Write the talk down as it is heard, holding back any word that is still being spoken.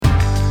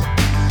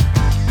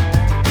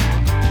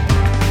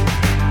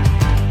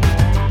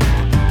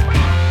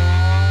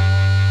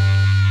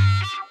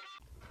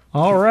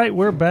right,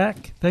 we're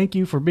back. Thank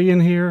you for being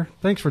here.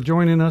 Thanks for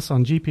joining us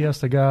on GPS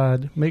to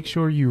God. Make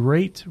sure you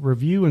rate,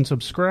 review, and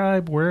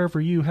subscribe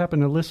wherever you happen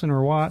to listen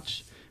or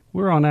watch.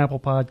 We're on Apple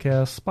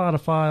Podcasts,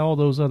 Spotify, all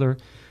those other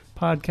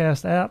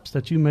podcast apps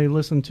that you may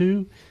listen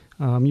to.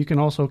 You can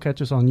also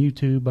catch us on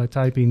YouTube by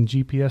typing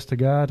GPS to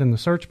God in the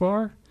search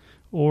bar,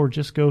 or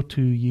just go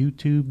to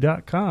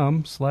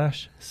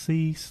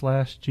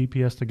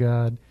youtube.com/c/GPS to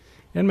God.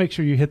 And make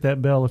sure you hit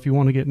that bell if you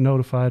want to get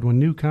notified when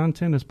new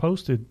content is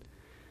posted.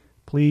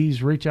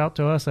 Please reach out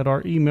to us at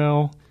our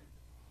email,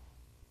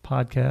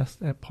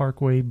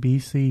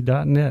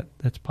 podcast@parkwaybc.net.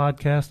 That's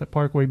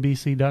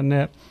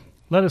podcast@parkwaybc.net.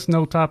 Let us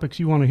know topics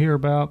you want to hear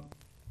about,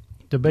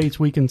 debates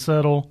we can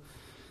settle.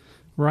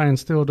 Ryan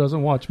still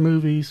doesn't watch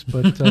movies,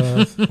 but,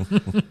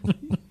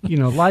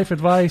 life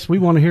advice, we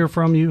want to hear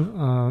from you.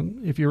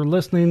 If you're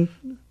listening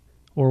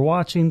or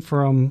watching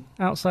from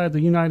outside the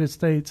United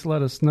States,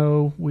 let us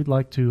know. We'd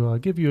like to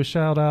give you a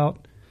shout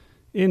out.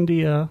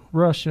 India,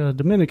 Russia,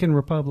 Dominican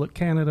Republic,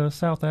 Canada,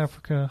 South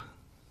Africa,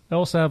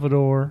 El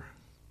Salvador.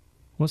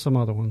 What's some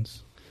other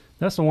ones?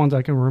 That's the ones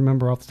I can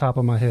remember off the top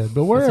of my head.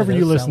 But wherever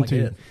you listen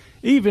to,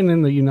 even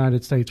in the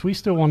United States, we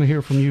still want to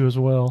hear from you as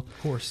well.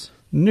 Of course.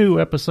 New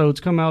episodes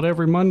come out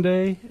every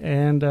Monday,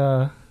 and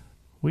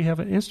we have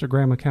an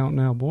Instagram account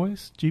now,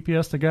 boys.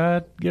 GPS to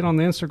God. Get on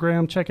the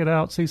Instagram, check it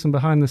out, see some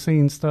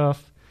behind-the-scenes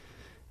stuff,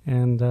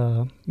 and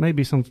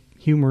maybe some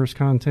humorous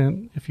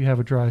content if you have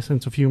a dry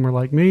sense of humor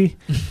like me.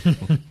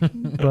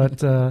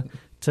 But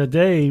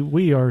today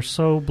we are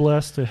so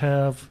blessed to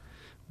have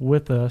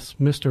with us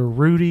Mr.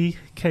 Rudy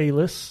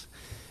Kalis.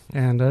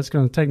 And that's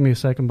going to take me a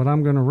second, but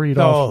I'm going to read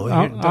off.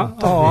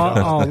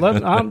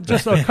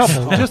 Just a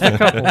couple.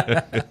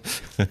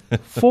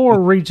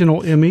 4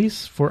 regional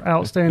Emmys for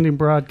Outstanding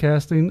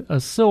Broadcasting, a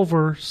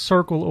Silver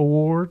Circle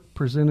Award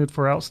presented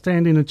for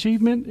Outstanding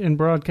Achievement in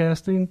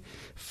Broadcasting,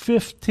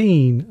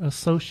 15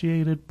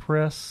 Associated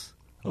Press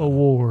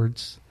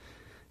Awards,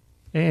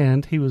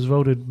 and he was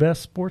voted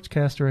Best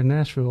Sportscaster in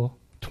Nashville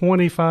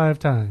 25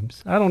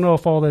 times. I don't know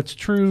if all that's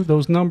true,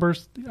 those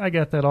numbers. I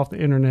got that off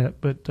the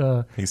internet, but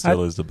he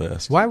still is the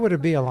best. Why would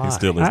it be a lie? He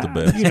still is the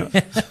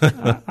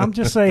best. I'm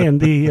just saying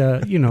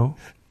you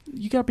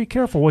got to be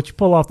careful what you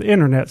pull off the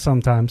internet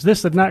sometimes.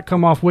 This did not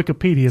come off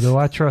Wikipedia, though.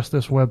 I trust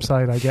this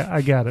website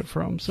I got it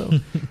from. So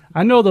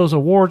I know those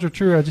awards are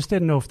true. I just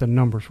didn't know if the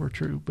numbers were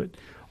true. But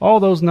all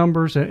those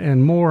numbers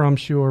and more, I'm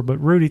sure. But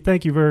Rudy,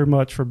 thank you very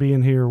much for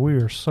being here. We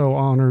are so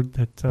honored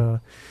that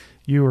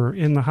you are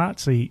in the hot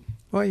seat.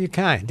 Well, you're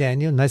kind,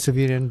 Daniel. Nice of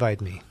you to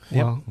invite me.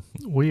 Well,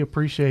 we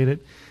appreciate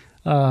it.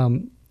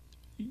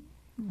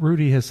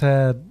 Rudy has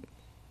had,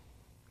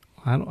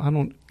 I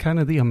don't kind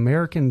of the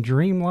American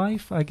dream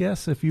life, I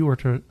guess, if you were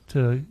to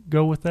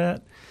go with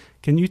that.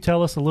 Can you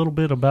tell us a little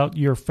bit about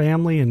your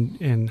family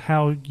and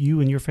how you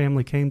and your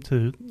family came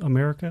to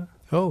America?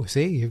 Oh,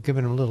 see, you've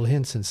given them little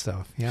hints and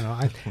stuff.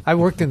 I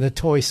worked in the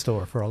toy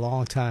store for a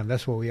long time.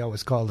 That's what we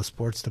always call the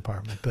sports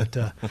department. But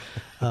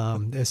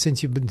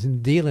since you've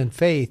been dealing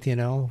faith,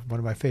 one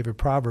of my favorite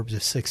proverbs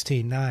is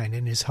 16:9.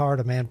 In his heart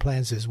a man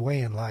plans his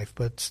way in life,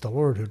 but it's the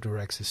Lord who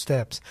directs his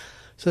steps.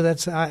 So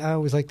I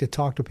always like to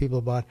talk to people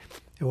about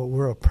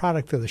we're a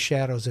product of the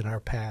shadows in our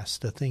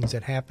past, the things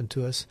that happened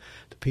to us,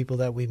 the people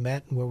that we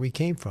met, and where we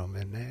came from.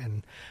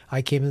 And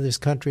I came to this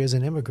country as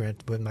an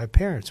immigrant with my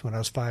parents when I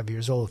was 5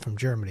 years old from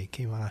Germany.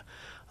 Came on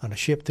a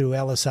ship through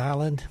Ellis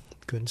Island.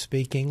 Couldn't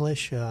speak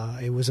English.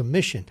 It was a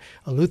mission,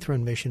 a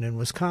Lutheran mission in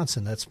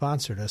Wisconsin that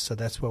sponsored us. So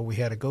that's where we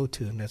had to go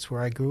to, and that's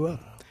where I grew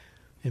up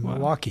in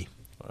Milwaukee.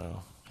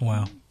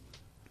 Wow.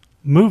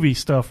 Movie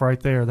stuff right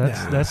there.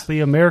 That's the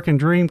American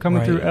dream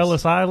coming through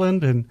Ellis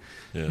Island, and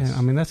I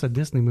mean that's a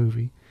Disney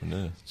movie.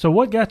 So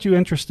what got you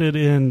interested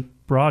in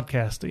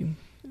broadcasting?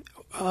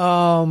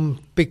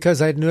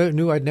 Because I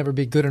knew I'd never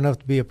be good enough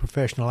to be a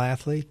professional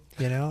athlete.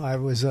 I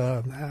was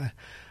I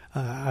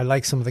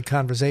like some of the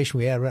conversation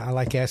we had. I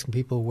like asking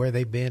people where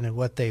they've been and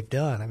what they've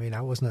done. I mean,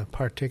 I wasn't a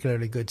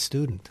particularly good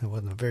student. I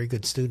wasn't a very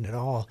good student at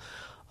all.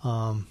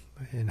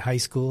 In high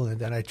school, and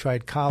then I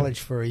tried college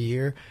for a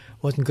year.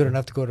 Wasn't good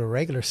enough to go to a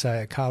regular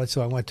college,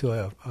 so I went to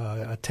a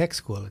tech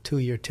school, a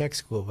 2-year tech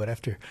school. But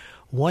after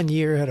 1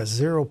 year, I had a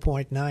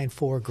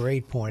 0.94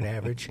 grade point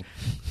average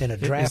in a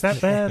draft. Is that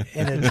bad?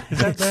 Is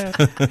that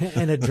bad?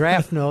 In a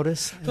draft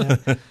notice.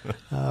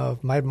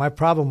 My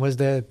problem was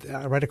that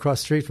right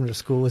across the street from the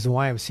school was the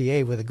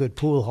YMCA with a good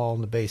pool hall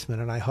in the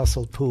basement, and I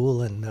hustled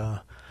pool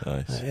and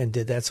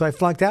did that. So I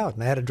flunked out,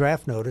 and I had a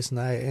draft notice, and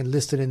I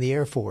enlisted in the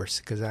Air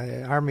Force because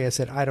Army. I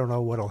said, I don't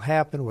know what'll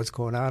happen, what's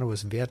going on. It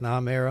was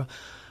Vietnam era,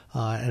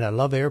 and I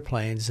love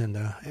airplanes. And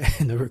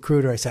the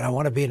recruiter, I said, I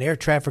want to be an air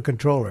traffic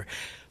controller.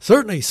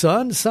 Certainly,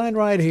 son. Sign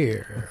right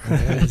here.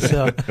 And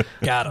so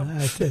got him.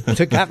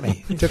 Got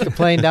me. Took the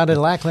plane down to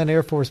Lackland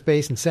Air Force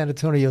Base in San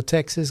Antonio,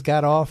 Texas.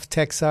 Got off.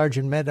 Tech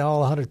sergeant met all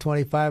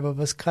 125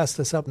 of us, cussed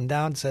us up and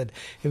down, said,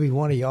 every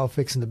one of y'all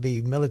fixing to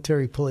be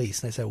military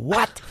police. And I said,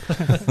 what?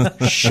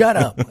 Shut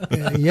up.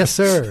 Yes,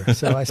 sir.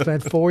 So I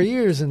spent 4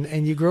 years,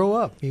 and you grow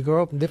up. You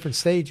grow up in different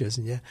stages,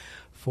 and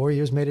 4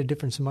 years made a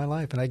difference in my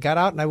life. And I got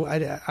out,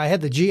 and I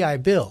had the GI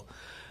Bill.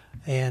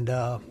 and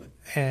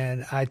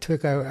I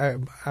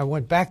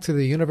went back to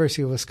the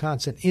University of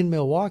Wisconsin in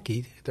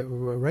Milwaukee, the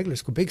regular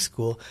school, big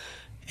school,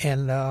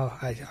 and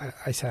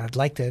I said I'd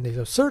like to. And he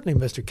said, certainly,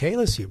 Mr.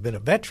 Kalis, you've been a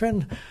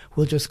veteran.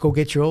 We'll just go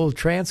get your old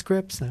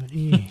transcripts. But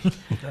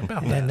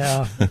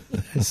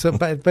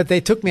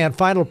they took me on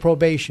final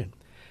probation.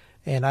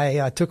 And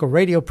I took a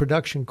radio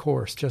production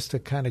course just to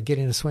kind of get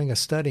in the swing of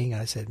studying.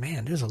 And I said,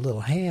 man, there's a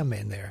little ham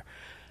in there.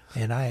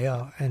 And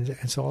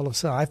so all of a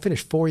sudden, I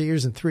finished 4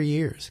 years and 3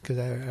 years because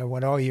I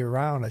went all year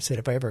round. I said,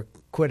 if I ever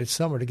quit at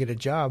summer to get a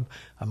job,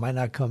 I might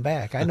not come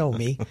back. I know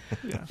me.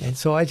 Yeah. And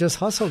so I just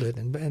hustled it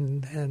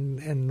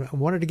and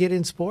wanted to get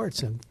in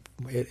sports. And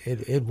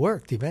it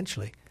worked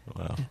eventually.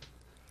 Wow.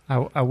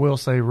 I will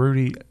say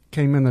Rudy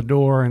came in the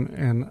door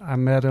and I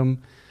met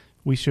him.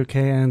 We shook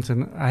hands,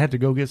 and I had to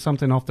go get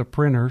something off the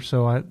printer,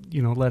 so I,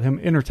 let him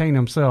entertain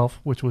himself,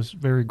 which was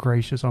very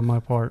gracious on my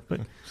part.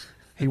 But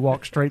he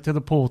walked straight to the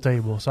pool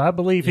table, so I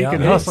believe he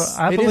can hustle.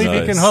 I believe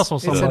he can hustle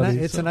somebody.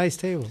 It's a nice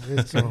table.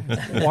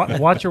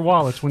 Watch your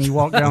wallets when you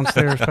walk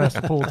downstairs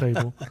past the pool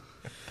table.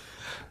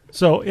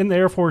 So in the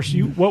Air Force,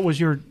 what was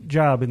your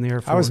job in the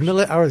Air Force? We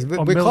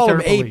call them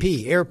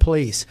AP, Air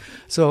Police.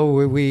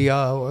 So we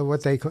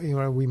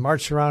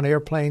marched around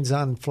airplanes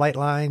on flight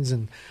lines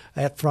and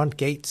at front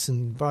gates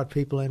and brought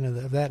people in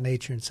of that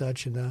nature and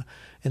such. And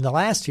in the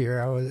last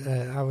year,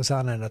 I was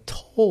on an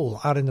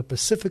atoll out in the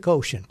Pacific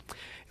Ocean.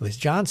 It was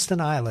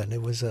Johnston Island.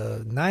 It was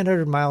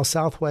 900 miles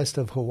southwest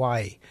of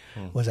Hawaii.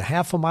 It was a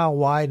half a mile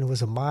wide and it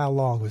was a mile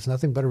long. It was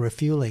nothing but a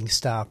refueling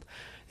stop.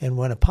 And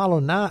when Apollo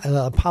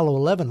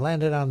 11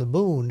 landed on the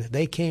moon,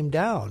 they came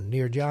down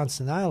near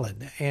Johnston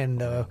Island.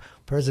 And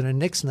President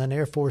Nixon on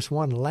Air Force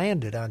One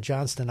landed on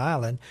Johnston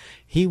Island.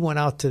 He went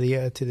out to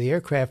the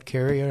aircraft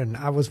carrier, and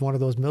I was one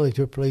of those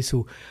military police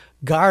who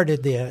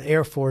guarded the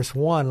Air Force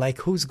One, like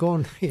who's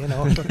going, we're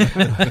out in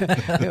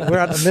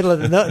the middle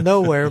of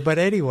nowhere. But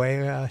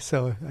anyway, I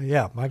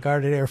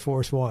guarded Air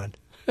Force One.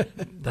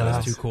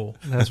 That is too cool.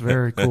 That's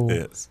very cool.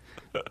 Yes.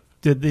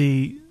 Did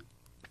the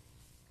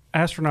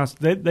astronauts,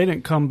 they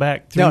didn't come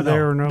back through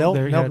there? No.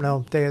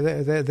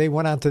 They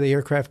went on to the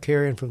aircraft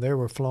carrier, and from there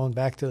were flown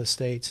back to the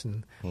States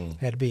and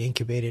had to be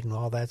incubated and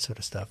all that sort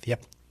of stuff.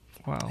 Yep.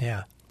 Wow.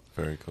 Yeah.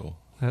 Very cool.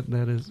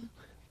 That is.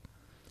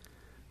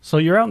 So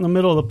you're out in the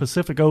middle of the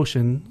Pacific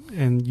Ocean,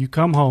 and you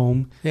come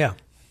home. Yeah.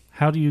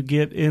 How do you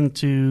get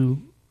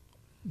into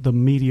the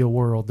media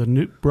world, the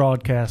new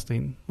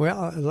broadcasting?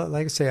 Well,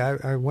 like I say,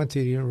 I went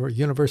to the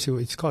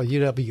university. It's called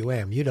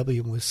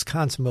UW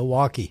Wisconsin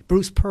Milwaukee.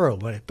 Bruce Pearl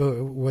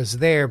was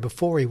there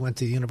before he went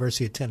to the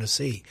University of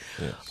Tennessee.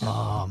 Yes.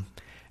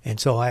 And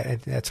so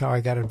that's how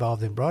I got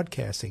involved in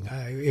broadcasting.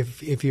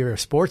 If you're a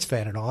sports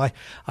fan and all,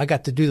 I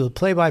got to do the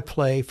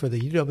play-by-play for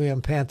the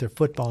UWM Panther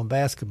football and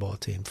basketball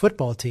team.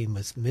 Football team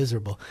was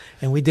miserable,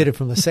 and we did it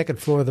from the second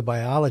floor of the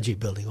biology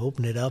building,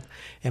 opened it up.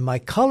 And my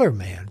color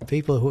man,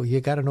 people who you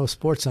got to know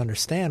sports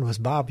understand, was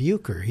Bob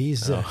Euchre.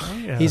 He's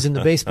in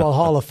the Baseball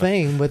Hall of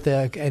Fame,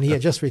 and he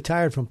had just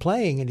retired from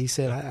playing, and he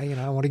said,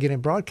 I want to get in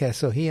broadcast.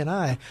 So he and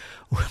I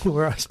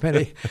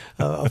spent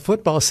a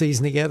football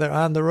season together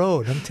on the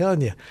road. I'm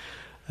telling you.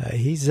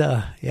 He's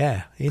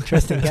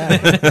interesting guy.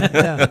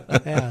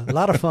 yeah, a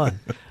lot of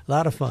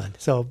fun.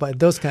 So, but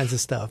those kinds of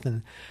stuff,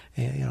 and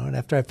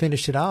after I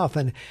finished it off,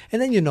 and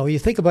then you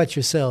think about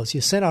yourselves.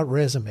 You sent out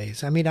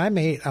resumes. I mean, I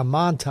made a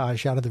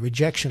montage out of the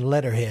rejection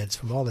letterheads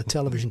from all the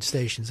television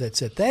stations that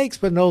said thanks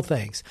but no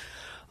thanks.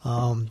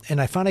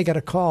 And I finally got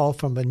a call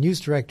from a news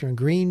director in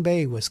Green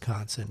Bay,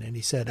 Wisconsin, and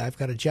he said, "I've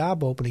got a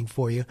job opening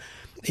for you,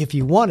 if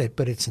you want it,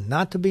 but it's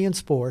not to be in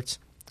sports."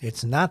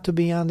 It's not to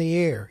be on the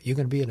air. You're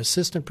going to be an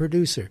assistant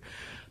producer.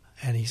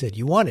 And he said,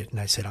 "You want it?" And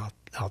I said,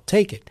 I'll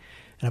take it.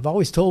 And I've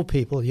always told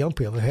people, young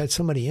people, I've had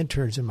so many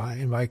interns in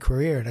my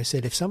career, and I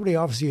said, if somebody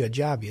offers you a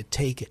job, you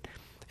take it.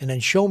 And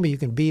then show me you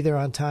can be there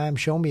on time.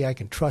 Show me I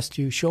can trust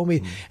you. Show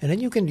me, and then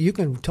you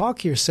can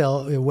talk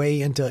yourself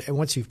way into, and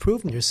once you've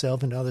proven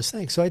yourself, into other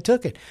things. So I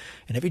took it,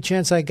 and every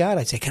chance I got,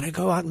 I'd say, "Can I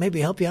go out and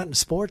maybe help you out in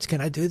sports? Can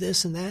I do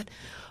this and that?"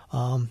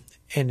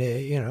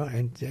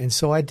 And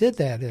so I did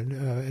that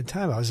in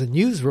time. I was a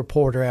news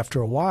reporter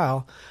after a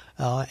while,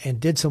 and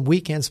did some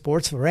weekend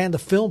sports. Ran the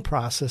film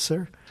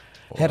processor.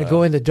 Wow. Had to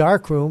go in the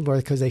dark room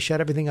because they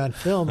shut everything on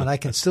film, and I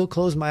can still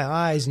close my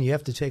eyes. And you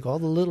have to take all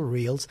the little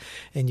reels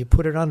and you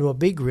put it onto a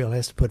big reel. It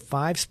has to put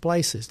 5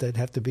 splices that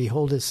have to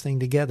hold this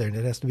thing together, and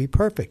it has to be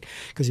perfect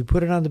because you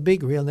put it on the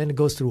big reel, and then it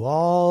goes through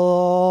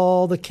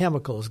all the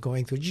chemicals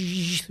going through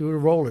the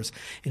rollers.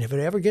 And if it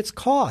ever gets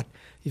caught,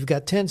 you've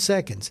got 10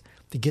 seconds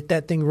to get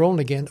that thing rolling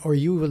again, or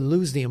you would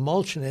lose the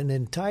emulsion, and the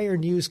entire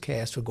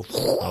newscast would go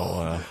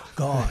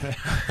gone.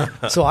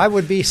 So I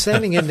would be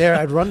sending in there.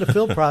 I'd run the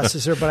film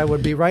processor, but I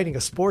would be writing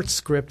a sports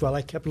script while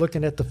I kept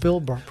looking at the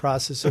film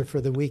processor for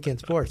the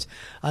weekend sports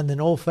on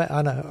an old.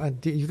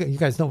 You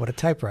guys know what a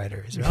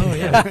typewriter is, right? Oh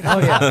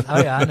yeah,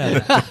 I know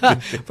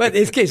that. But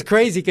it's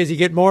crazy because you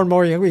get more and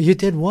more younger. You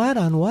did what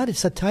on what?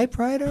 It's a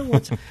typewriter.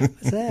 What's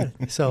that?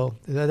 So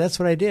that's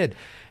what I did.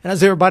 And I was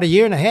there about a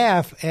year and a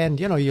half, and,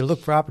 you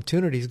look for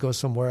opportunities, go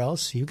somewhere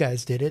else. You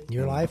guys did it in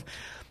your life.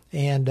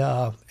 And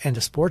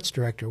the sports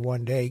director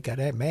one day got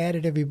mad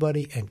at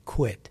everybody and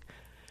quit.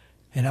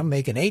 And I'm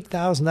making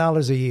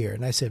 $8,000 a year.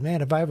 And I said,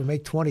 man, if I ever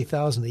make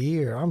 $20,000 a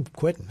year, I'm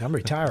quitting. I'm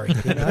retiring.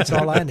 That's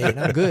all I need.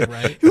 I'm good.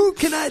 Right. Who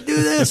can I do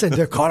this? And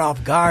they're caught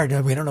off guard.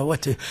 We don't know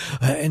what to.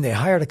 And they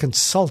hired a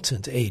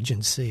consultant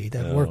agency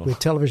that worked with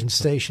television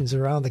stations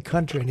around the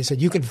country. And he said,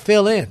 you can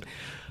fill in.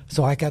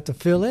 So I got to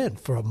fill in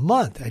for a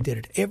month. I did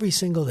it every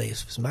single day.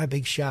 This was my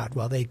big shot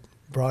while they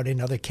brought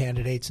in other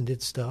candidates and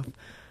did stuff.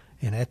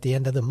 And at the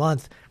end of the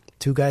month,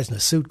 two guys in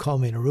a suit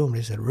called me in a room. And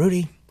they said,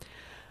 Rudy,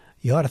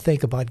 you ought to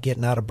think about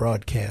getting out of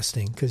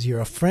broadcasting because you're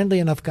a friendly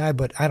enough guy,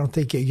 but I don't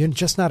think you're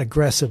just not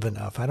aggressive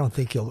enough. I don't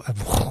think you'll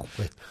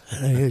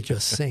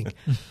just sink.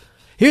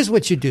 Here's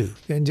what you do,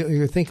 and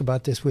you think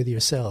about this with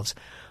yourselves.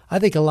 I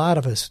think a lot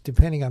of us,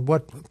 depending on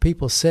what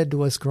people said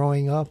to us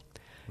growing up,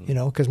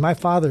 because my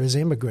father is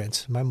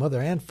immigrants, my mother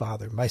and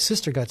father. My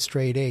sister got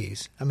straight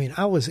A's. I mean,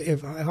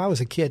 if I was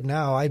a kid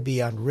now, I'd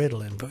be on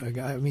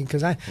Ritalin. I mean,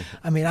 because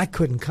I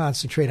couldn't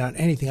concentrate on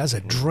anything. I was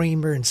a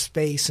dreamer in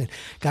space and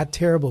got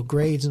terrible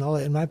grades and all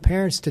that. And my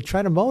parents, to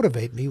try to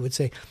motivate me, would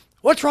say,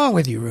 "What's wrong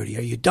with you, Rudy?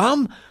 Are you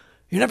dumb?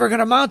 You're never going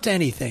to amount to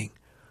anything."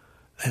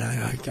 And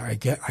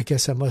I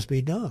guess I must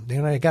be dumb.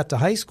 Then I got to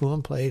high school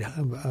and played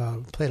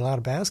a lot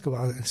of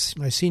basketball.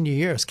 My senior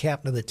year, I was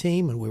captain of the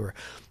team, and we were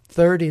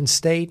third in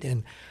state.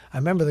 And I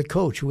remember the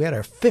coach. We had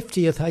our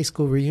 50th high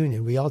school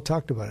reunion. We all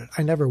talked about it.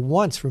 I never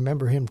once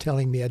remember him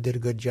telling me I did a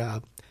good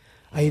job.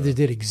 I either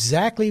did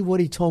exactly what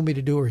he told me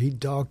to do or he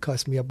dog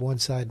cussed me up one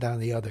side, down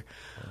the other.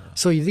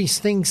 So these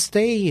things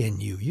stay in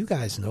you. You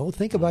guys know.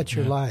 Think about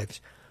your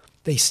lives.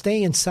 They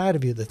stay inside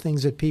of you, the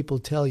things that people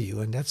tell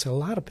you, and that's a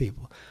lot of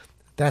people.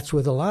 That's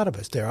with a lot of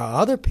us. There are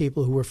other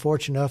people who were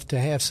fortunate enough to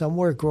have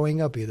somewhere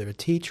growing up, either a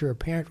teacher or a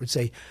parent would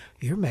say,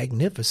 you're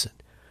magnificent.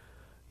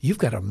 You've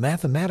got a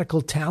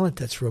mathematical talent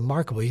that's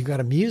remarkable. You've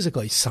got a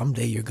musical.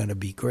 Someday you're going to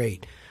be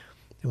great.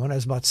 And when I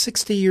was about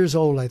 60 years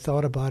old, I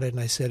thought about it and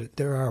I said,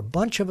 there are a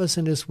bunch of us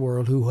in this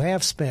world who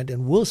have spent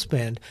and will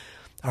spend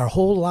our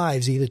whole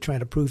lives either trying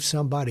to prove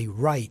somebody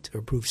right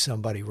or prove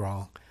somebody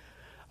wrong.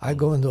 I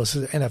go in those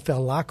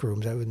NFL locker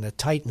rooms. I was in the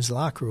Titans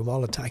locker room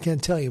all the time. I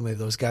can't tell you how many of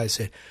those guys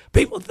said,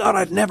 people thought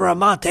I'd never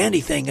amount to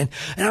anything. And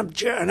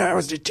I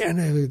was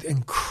an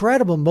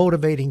incredible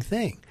motivating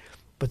thing.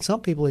 But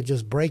some people, it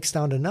just breaks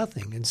down to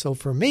nothing. And so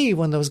for me,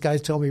 when those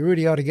guys told me,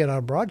 Rudy, you ought to get out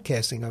of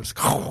broadcasting, I was,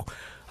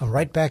 I'm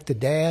right back to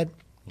dad.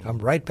 I'm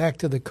right back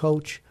to the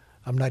coach.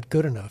 I'm not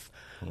good enough.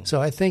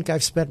 So I think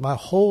I've spent my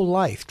whole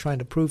life trying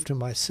to prove to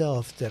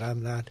myself that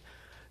I'm not,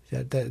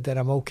 that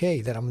I'm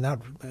okay, that I'm not,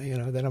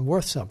 that I'm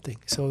worth something.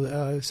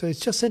 So it's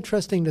just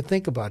interesting to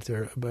think about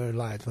their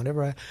lives.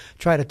 Whenever I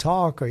try to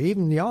talk, or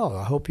even y'all,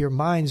 I hope your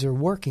minds are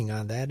working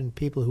on that, and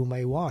people who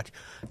may watch.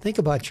 Think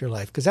about your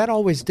life, because that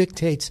always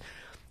dictates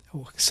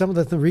some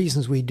of the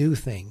reasons we do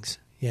things,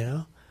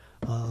 and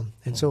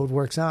so it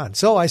works on.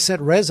 So I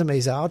sent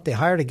resumes out. They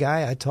hired a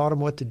guy. I taught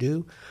him what to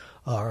do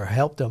or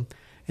helped him.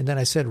 And then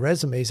I sent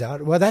resumes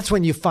out. Well, that's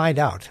when you find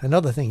out.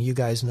 Another thing you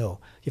guys know.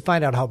 You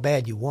find out how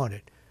bad you want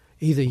it.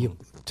 Either you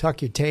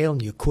tuck your tail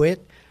and you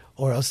quit,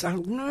 or else,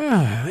 and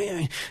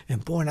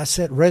boy, and I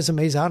sent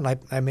resumes out, and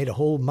I made a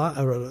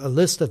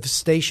list of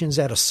stations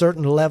at a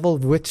certain level,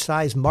 which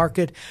size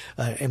market,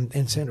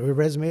 and sent a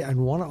resume. And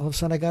all of a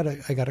sudden,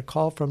 I got a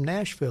call from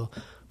Nashville,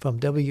 from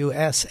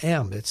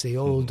WSM. It's the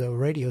old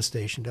radio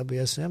station,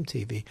 WSM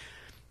TV.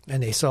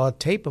 And they saw a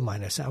tape of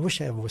mine. I said, I wish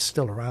I was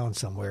still around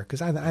somewhere,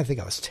 because I think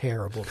I was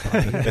terrible,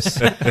 probably.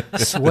 I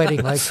was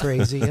sweating like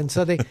crazy. And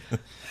so they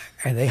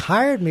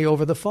hired me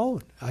over the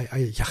phone.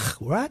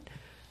 What?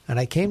 And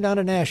I came down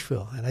to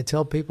Nashville, and I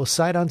tell people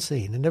sight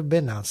unseen. I've never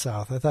been down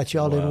south. I thought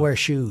y'all didn't wear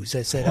shoes.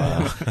 I said,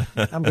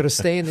 I'm going to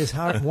stay in this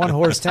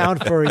one-horse town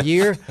for a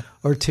year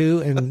or two,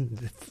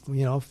 and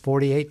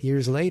 48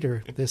 years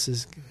later, this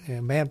is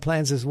man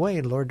plans his way,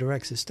 and Lord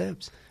directs his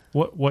steps.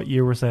 What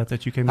year was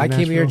that you came to I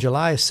Nashville? came here in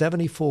July of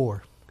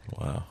 74.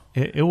 Wow.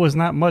 It was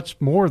not much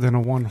more than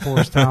a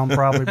one-horse town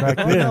probably back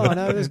then. No,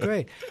 it was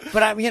great.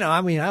 But I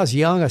was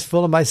young. I was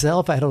full of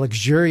myself. I had a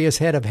luxurious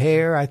head of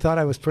hair. I thought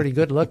I was pretty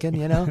good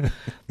looking,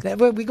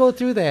 We go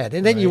through that.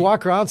 And then you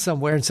walk around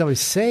somewhere and somebody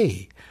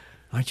say,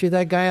 aren't you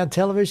that guy on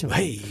television?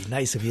 Hey,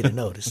 nice of you to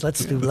notice.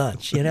 Let's do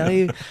lunch.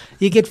 You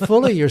get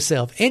full of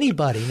yourself.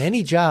 Anybody in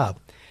any job.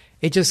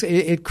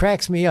 It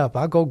cracks me up.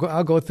 I'll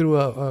go through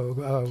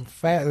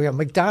a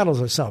McDonald's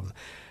or something.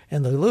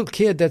 And the little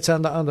kid that's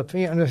on the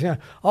piano,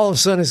 all of a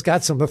sudden has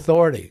got some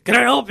authority. Can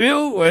I help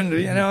you? And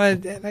it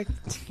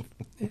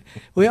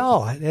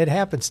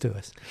happens to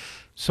us.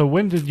 So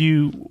when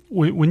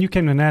you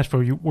came to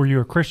Nashville, were you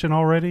a Christian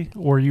already?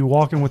 Or were you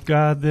walking with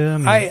God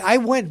then? I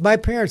went, my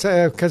parents,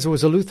 because it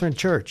was a Lutheran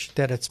church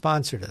that had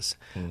sponsored us.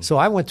 So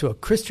I went to a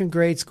Christian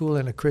grade school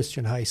and a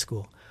Christian high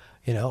school.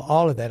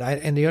 All of that.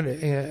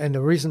 And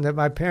the reason that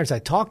my parents, I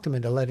talked them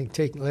into letting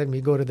me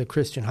go to the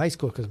Christian high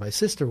school, because my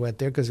sister went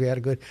there because we had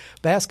a good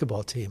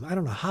basketball team. I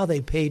don't know how they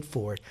paid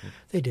for it.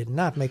 They did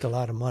not make a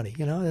lot of money.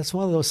 That's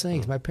one of those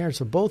things. My parents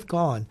are both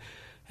gone,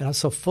 And I was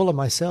so full of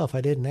myself,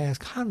 I didn't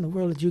ask, how in the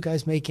world did you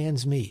guys make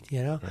ends meet,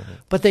 you know? Right.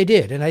 But they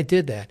did, and I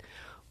did that.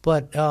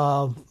 But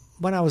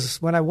when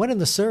I went in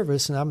the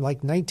service, and I'm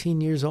like 19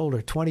 years old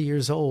or 20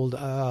 years old,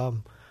 I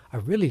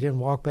really didn't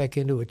walk back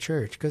into a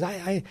church because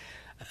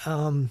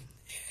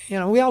you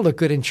know, we all look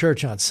good in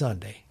church on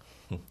Sunday.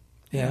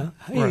 Yeah,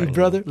 hey,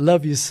 brother,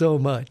 love you so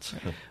much.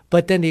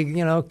 But then they,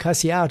 you know,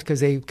 cuss you out because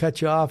they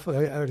cut you off,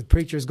 or the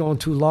preacher's going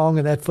too long,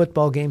 and that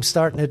football game's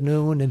starting at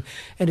noon, and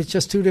it's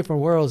just two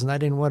different worlds, and I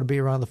didn't want to be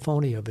around the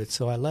phony of it,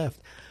 so I left.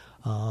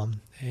 And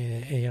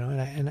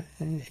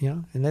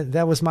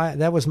that was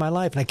my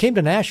life. And I came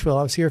to Nashville.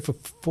 I was here for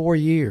 4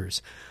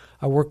 years.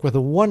 I worked with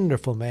a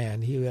wonderful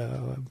man. He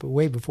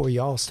way before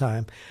y'all's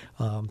time,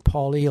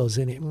 Paul Eels,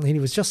 and he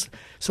was just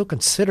so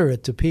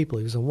considerate to people.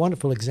 He was a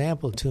wonderful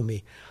example to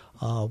me.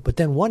 But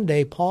then one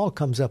day, Paul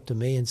comes up to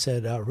me and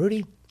said,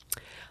 Rudy,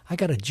 I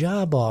got a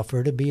job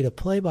offer to be the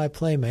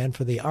play-by-play man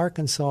for the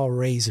Arkansas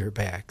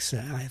Razorbacks.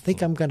 I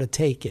think I'm going to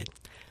take it.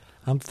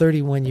 I'm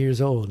 31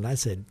 years old. And I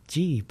said,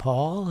 gee,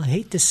 Paul, I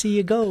hate to see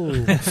you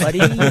go,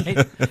 buddy.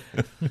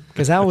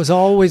 Because I was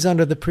always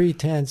under the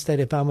pretense that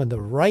if I'm in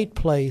the right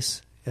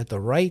place at the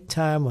right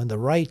time when the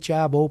right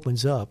job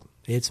opens up,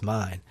 it's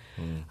mine.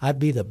 I'd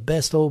be the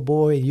best old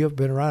boy you've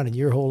been around in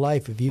your whole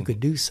life if you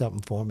could do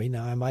something for me.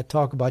 Now, I might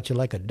talk about you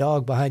like a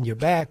dog behind your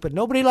back, but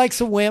nobody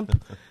likes a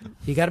wimp.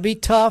 You got to be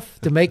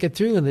tough to make it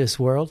through in this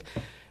world.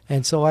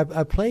 And so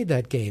I played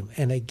that game.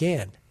 And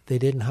again, they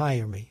didn't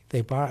hire me.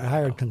 They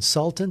hired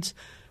consultants,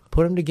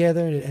 put them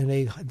together, and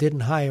they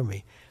didn't hire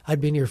me.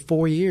 I'd been here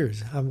 4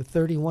 years. I'm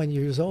 31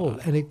 years old.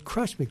 And it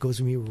crushed me. It goes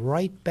me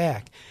right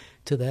back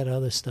to that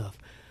other stuff.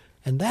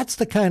 And that's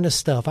the kind of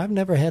stuff. I've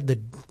never had I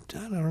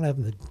don't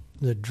have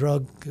the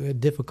drug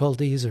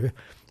difficulties or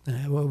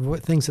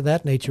things of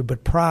that nature,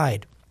 but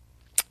pride.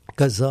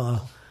 Because,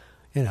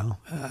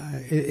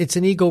 it's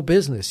an ego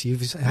business. You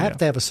have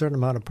to have a certain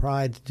amount of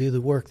pride to do the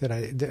work that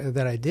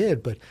I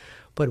did, but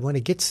when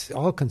it gets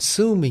all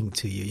consuming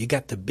to you, you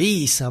got to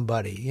be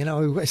somebody, you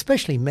know,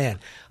 especially men.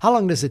 How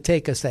long does it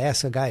take us to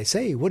ask a guy,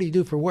 say, what do you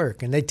do for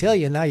work? And they tell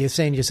you, now you're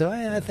saying to yourself,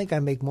 I think I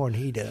make more than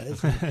he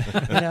does.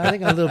 I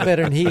think I'm a little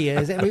better than he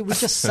is. I mean, we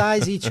just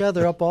size each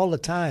other up all the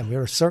time.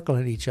 We're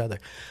circling each other.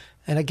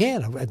 And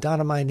again, I'm down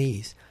on my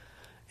knees.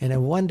 And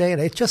then one day, and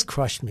it just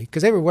crushed me.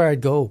 Because everywhere I'd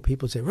go,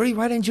 people say, Rudy,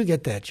 why didn't you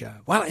get that job?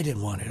 Well, I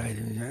didn't want it.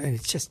 And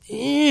it's just,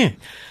 you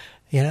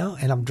know.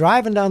 And I'm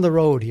driving down the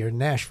road here in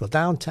Nashville,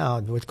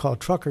 downtown, what's called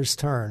Trucker's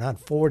Turn, on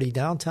 40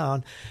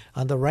 downtown,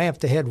 on the ramp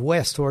to head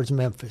west towards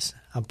Memphis.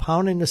 I'm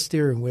pounding the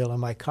steering wheel in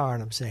my car,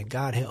 and I'm saying,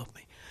 God help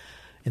me.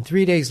 And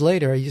 3 days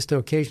later, I used to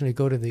occasionally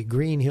go to the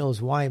Green Hills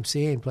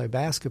YMCA and play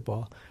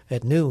basketball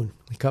at noon.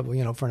 We come,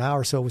 for an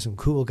hour or so with some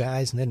cool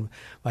guys, and then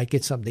might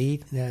get something to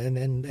eat and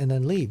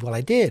then leave. Well,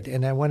 I did,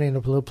 and I went into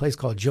a little place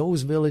called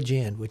Joe's Village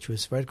Inn, which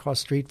was right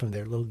across the street from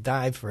there, a little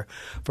dive for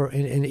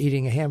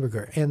eating a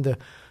hamburger. And there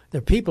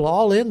are people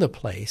all in the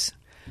place,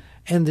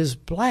 and this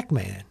black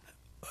man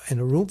in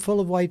a room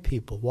full of white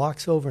people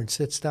walks over and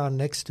sits down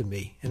next to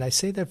me. And I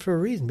say that for a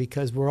reason,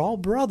 because we're all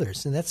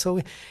brothers, and that's so.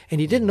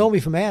 And he didn't know me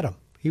from Adam.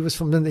 He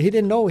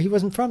didn't know, he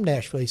wasn't from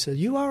Nashville. He said,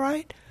 you all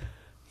right?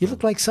 You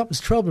look like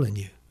something's troubling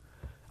you.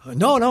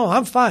 No,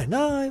 I'm fine.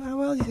 No,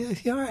 well,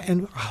 you all right?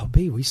 And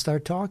we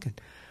start talking.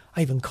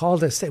 I even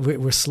called us.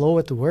 We're slow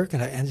at the work,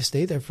 and I just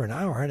stayed there for an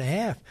hour and a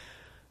half.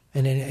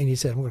 And he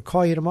said, I'm going to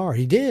call you tomorrow.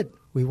 He did.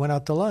 We went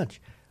out to lunch.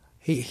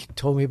 He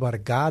told me about a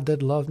God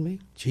that loved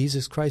me,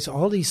 Jesus Christ,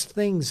 all these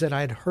things that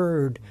I'd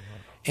heard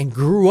and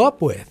grew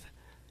up with,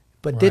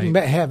 but didn't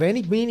have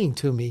any meaning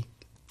to me.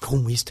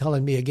 Boom, he's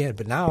telling me again.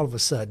 But now all of a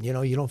sudden,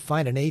 you don't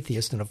find an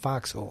atheist in a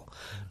foxhole.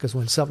 Because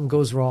when something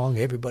goes wrong,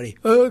 everybody,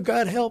 oh,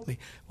 God help me.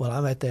 Well,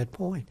 I'm at that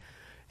point.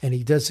 And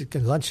he does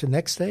lunch the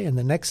next day. And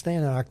the next day,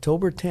 on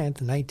October 10th,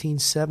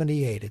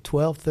 1978, at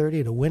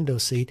 12:30 at a window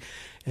seat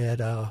at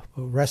a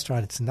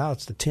restaurant. It's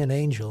the Tin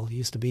Angel. It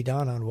used to be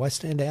down on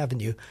West End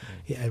Avenue.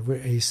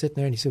 He's sitting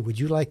there and he said, would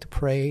you like to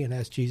pray and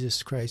ask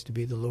Jesus Christ to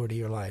be the Lord of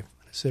your life?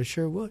 I said,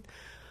 sure would.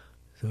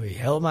 So he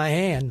held my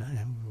hand,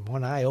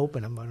 one eye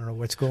open. I don't know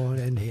what's going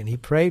on. And he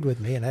prayed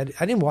with me. And I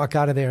didn't walk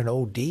out of there in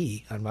OD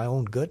on my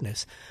own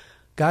goodness.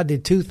 God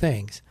did two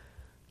things.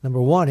 Number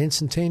one,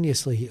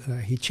 instantaneously,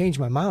 he changed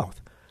my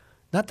mouth.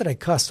 Not that I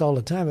cussed all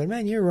the time, but,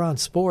 man, you're around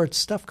sports,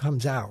 stuff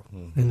comes out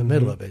in the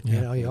middle of it.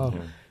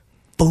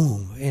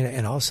 Boom.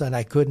 And all of a sudden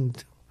I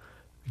couldn't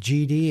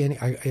GD. And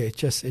it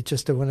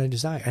just went a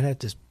desire. And I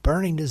had this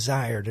burning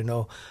desire to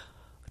know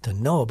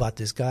about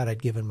this God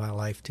I'd given my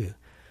life to.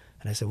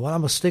 And I said, well, I'm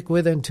going to stick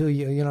with it until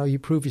you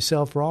prove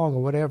yourself wrong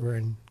or whatever.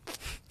 And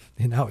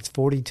now it's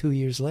 42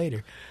 years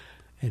later.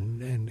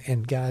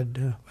 And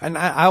God, and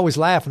I always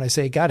laugh when I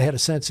say God had a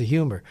sense of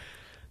humor,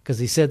 because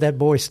he said that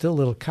boy's still a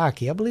little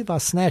cocky. I believe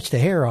I'll snatch the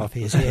hair off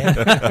his head.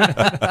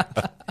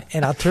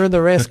 And I'll turn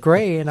the rest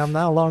gray, and I'm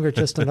no longer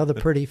just another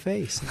pretty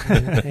face.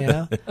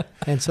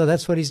 And so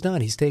that's what he's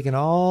done. He's taken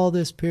all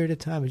this period of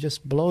time. It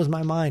just blows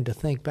my mind to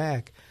think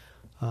back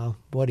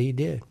what he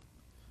did.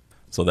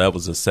 So that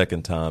was the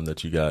second time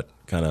that you got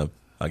kind of,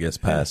 I guess,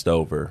 passed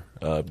over.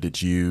 When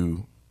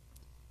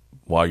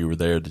while you were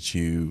there, did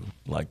you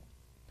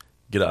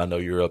I know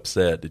you're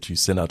upset. Did you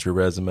send out your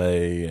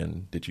resume,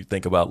 and did you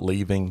think about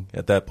leaving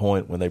at that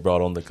point when they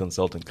brought on the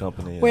consulting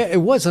company? Well, it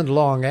wasn't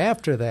long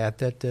after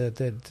that I'm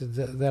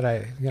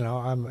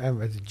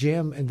with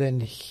Jim, and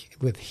then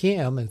with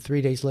him, and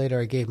 3 days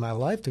later I gave my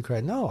life to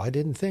Christ. No, I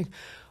didn't think.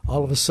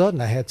 All of a sudden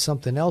I had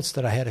something else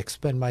that I had to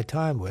spend my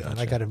time with, and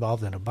I got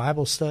involved in a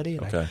Bible study,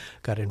 and I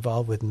got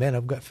involved with men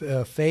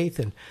of faith,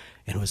 and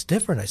it was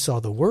different. I saw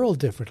the world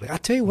differently. I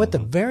tell you what, the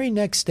very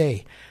next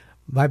day,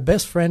 my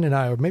best friend and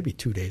I, or maybe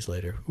 2 days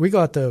later, we go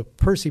out to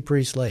Percy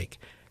Priest Lake.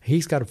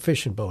 He's got a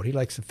fishing boat. He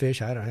likes to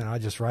fish. I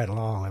just ride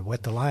along and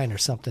wet the line or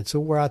something. So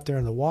we're out there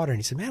in the water, and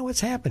he said, "Man,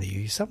 what's happening to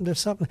you? There's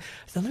something."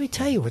 I said, "Let me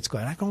tell you what's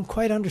going on. I don't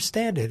quite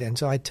understand it." And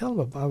so I tell him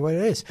about what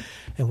it is.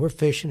 And we're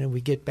fishing, and we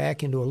get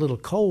back into a little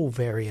cove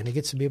area, and it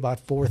gets to be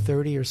about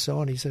 4:30 or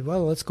so. And he said,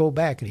 "Well, let's go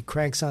back." And he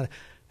cranks on it,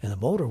 and the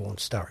motor won't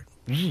start.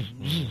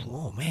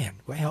 Oh, man,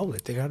 wait, hold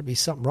it. There got to be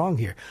something wrong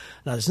here.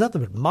 Now, there's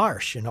nothing but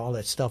marsh and all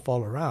that stuff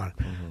all around.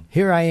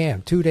 Here I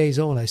am, 2 days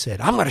old, and I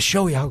said, "I'm going to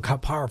show you how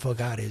powerful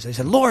God is." I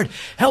said, "Lord,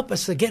 help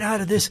us to get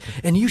out of this,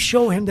 and you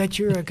show him that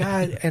you're a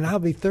God." And I'll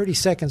be 30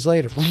 seconds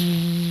later,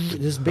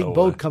 this big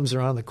boat comes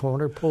around the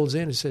corner, pulls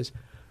in, and says,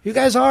 "You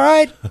guys all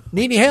right?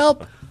 Need any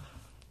help?"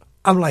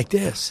 I'm like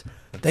this.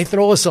 They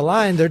throw us a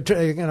line.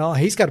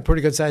 He's got a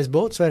pretty good sized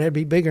boat, so it had to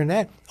be bigger than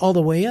that. All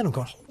the way in, I'm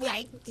going,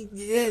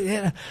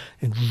 yeah,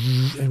 and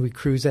we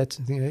cruise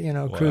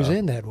cruise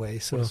in that way.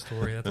 So, what a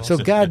story. That's so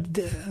awesome. God,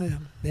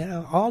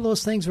 all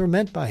those things were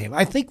meant by Him.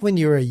 I think when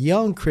you're a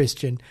young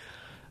Christian,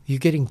 you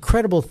get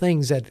incredible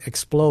things that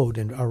explode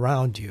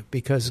around you,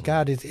 because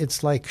God,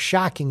 it's like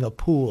shocking a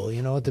pool.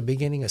 At the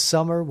beginning of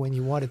summer when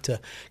you wanted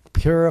to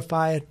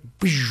purify it,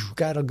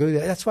 God will go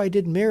there. That's why He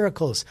did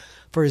miracles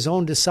for His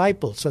own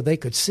disciples, so they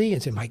could see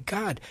and say, "My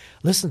God,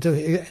 listen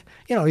to."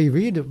 You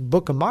read the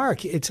book of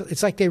Mark.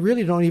 It's like they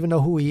really don't even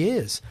know who He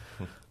is.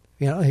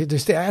 He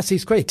just ask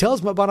these questions. He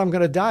tells them about, "I'm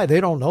going to die." They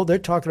don't know. They're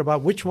talking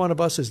about which one of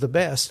us is the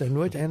best and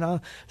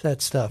all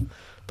that stuff.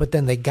 But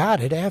then they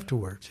got it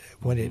afterwards.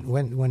 When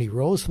He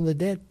rose from the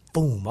dead,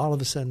 boom! All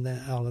of a sudden,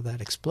 all of that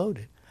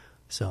exploded.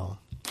 So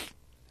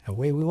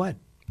away we went.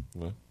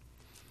 Well,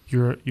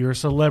 You're a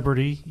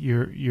celebrity.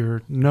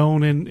 You're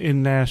known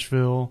in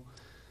Nashville.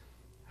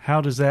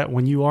 How does that,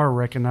 when you are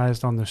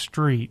recognized on the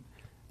street,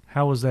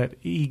 how was that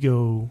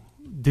ego?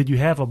 Did you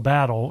have a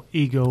battle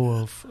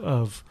ego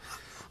of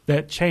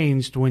that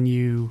changed when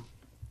you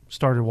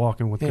started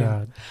walking with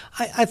God?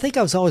 I think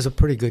I was always a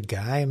pretty good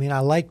guy. I mean, I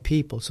liked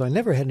people, so I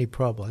never had any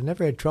trouble. I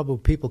never had trouble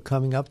with people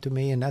coming up to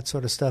me and that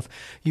sort of stuff.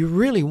 You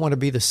really want to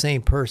be the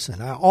same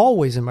person. I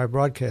always, in my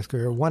broadcast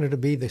career, wanted to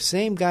be the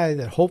same guy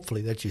that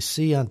hopefully that you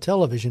see on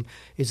television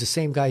is the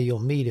same guy you'll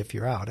meet if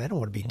you're out. I don't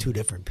want to be two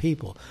different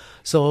people.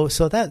 So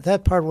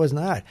that part was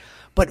not.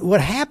 But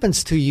what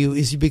happens to you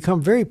is you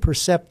become very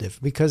perceptive,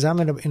 because I'm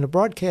in a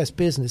broadcast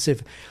business.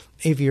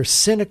 If you're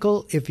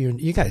cynical, if you're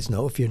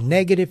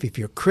negative, if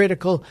you're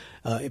critical,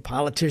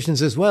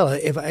 politicians as well.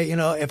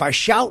 If I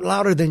shout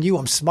louder than you,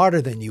 I'm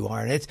smarter than you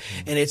are, and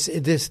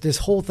it's this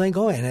whole thing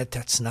going. And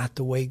that's not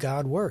the way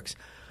God works.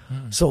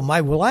 So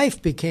my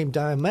life became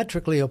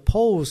diametrically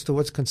opposed to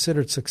what's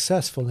considered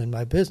successful in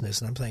my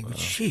business. And I'm thinking,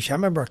 sheesh, I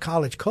remember a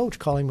college coach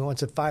calling me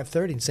once at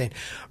 5:30 and saying,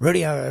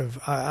 "Rudy,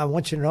 I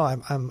want you to know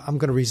I'm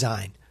going to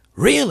resign."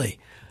 Really?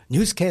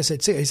 Newscast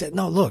at 6. He said,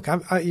 "No, look,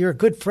 you're a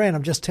good friend.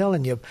 I'm just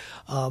telling you,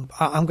 I'm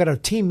going to have a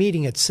team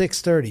meeting at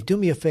 6:30. Do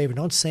me a favor.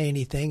 Don't say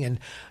anything. And,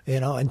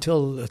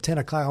 until 10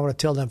 o'clock, I want to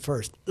tell them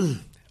first."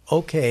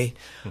 Okay.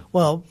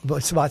 Well,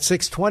 it's about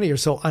 6:20 or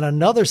so on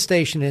another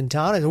station in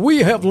town. And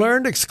we have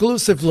learned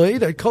exclusively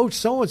that Coach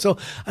so-and-so.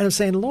 And I'm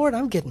saying, Lord,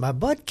 I'm getting my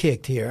butt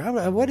kicked here.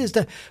 What is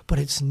that? But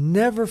it's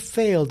never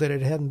failed that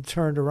it hadn't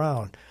turned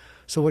around.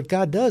 So what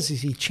God does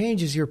is He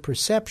changes your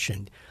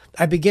perception.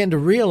 I began to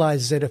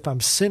realize that if I'm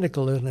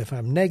cynical and if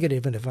I'm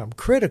negative and if I'm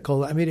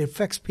critical, it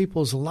affects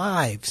people's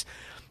lives.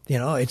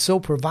 It's so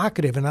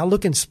provocative. And I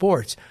look in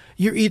sports.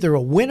 You're either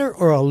a winner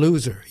or a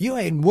loser. You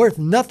ain't worth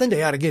nothing.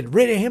 They ought to get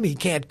rid of him. He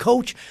can't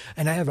coach.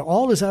 And I have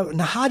all this.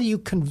 Now, how do you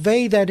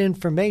convey that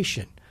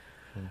information?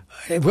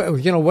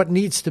 What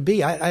needs to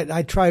be. I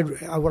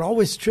would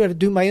always try to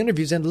do my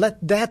interviews and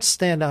let that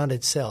stand on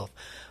itself.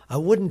 I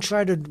wouldn't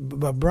try to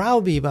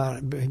browbeat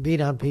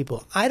on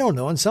people. I don't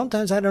know. And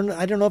sometimes I don't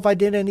know if I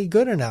did any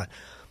good or not.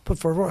 But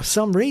for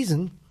some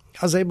reason,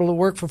 I was able to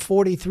work for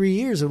 43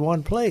 years in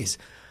one place.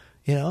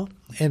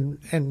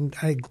 And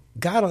I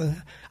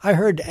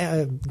heard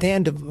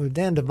Dan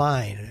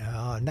Devine,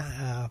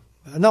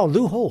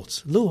 Lou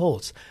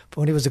Holtz,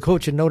 when he was the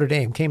coach at Notre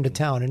Dame, came to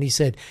town, and he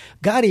said,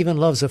 "God even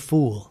loves a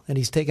fool, and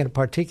He's taken a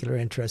particular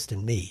interest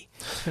in me."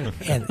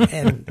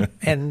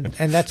 and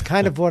that's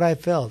kind of what I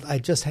felt. I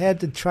just had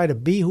to try to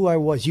be who I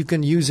was. You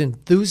can use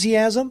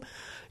enthusiasm,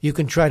 you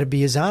can try to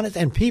be as honest,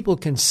 and people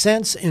can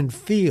sense and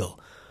feel.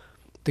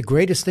 The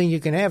greatest thing you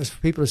can have is for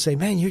people to say,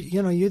 "Man,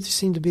 you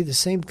seem to be the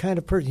same kind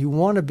of person. You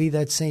want to be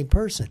that same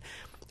person,"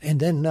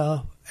 and then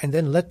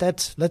let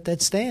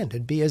that stand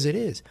and be as it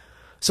is.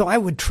 So I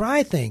would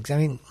try things. I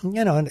mean,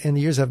 you know, in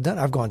the years I've done,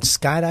 I've gone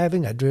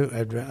skydiving.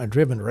 I've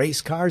driven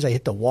race cars. I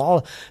hit the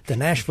wall, the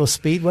Nashville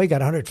Speedway,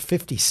 got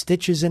 150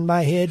 stitches in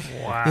my head.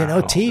 Wow. You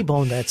know,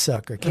 T-boned that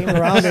sucker. Came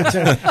around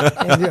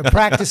and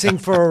practicing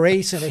for a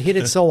race, and I hit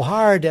it so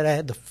hard that I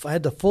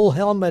had the full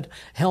helmet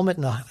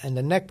and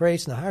the neck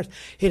brace and the heart.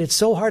 Hit it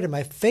so hard that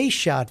my face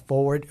shot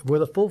forward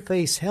with a full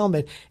face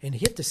helmet and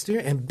hit the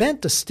steering and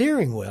bent the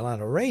steering wheel on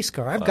a race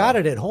car. I've got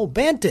it at home,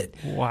 bent it.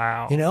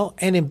 Wow. You know,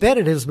 and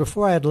embedded, it was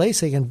before I had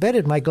LASIK,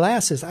 embedded my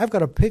glasses. I've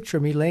got a picture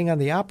of me laying on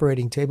the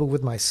operating table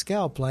with my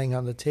scalp laying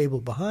on the table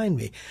behind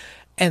me.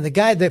 And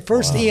the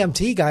first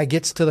EMT guy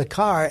gets to the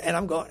car,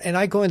 and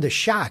I go into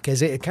shock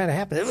as it kind of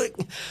happened.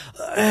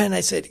 And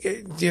I said,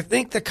 "Do you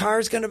think the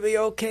car's going to be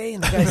okay?"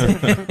 And the guy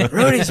said,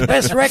 "Rudy's the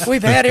best wreck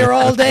we've had here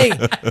all day."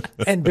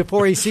 And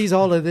before he sees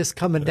all of this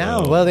coming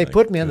down, they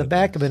put me on the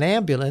back of an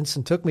ambulance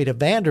and took me to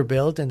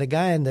Vanderbilt. And the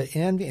guy in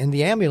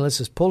the ambulance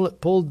has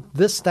pulled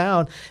this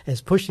down and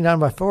is pushing down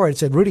my forehead and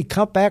said, "Rudy,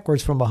 count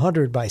backwards from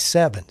 100 by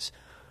sevens."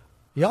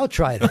 Y'all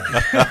try it.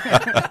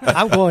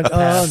 I'm going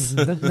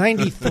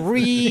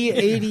 93,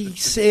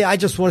 80. I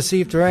just want to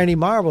see if there are any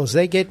marbles.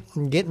 They get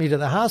me to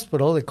the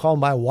hospital. They call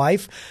my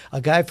wife.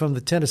 A guy from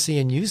the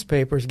Tennessean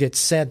newspapers gets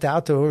sent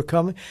out to her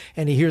coming,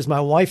 and he hears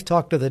my wife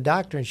talk to the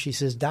doctor, and she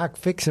says, "Doc,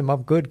 fix him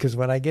up good, because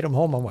when I get him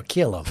home, I'm gonna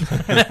kill him."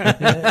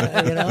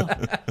 You know.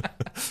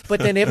 But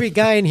then every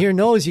guy in here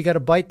knows you got to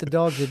bite the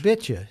dog that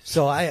bit you.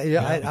 So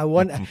I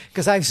want,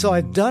 because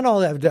I've done all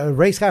that. The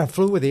race car, I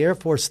flew with the Air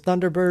Force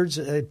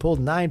Thunderbirds. I pulled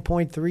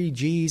 9.3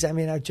 Gs. I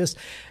mean,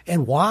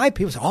 and why?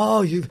 People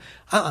say,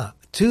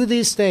 to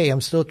this day,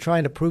 I'm still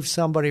trying to prove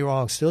somebody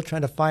wrong, still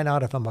trying to find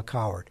out if I'm a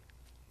coward.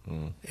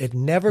 It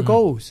never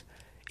goes.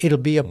 It'll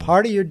be a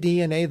part of your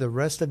DNA the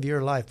rest of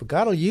your life. But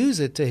God will use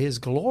it to his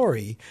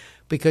glory,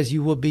 because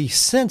you will be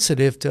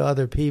sensitive to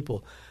other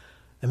people.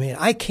 I mean,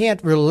 I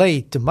can't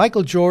relate to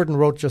Michael Jordan.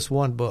 Wrote just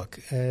one book,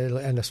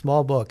 and a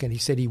small book, and he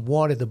said he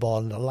wanted the ball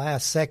in the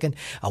last second.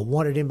 I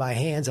want it in my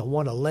hands. I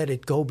want to let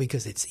it go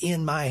because it's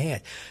in my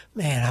hand.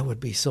 Man, I would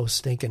be so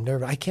stinking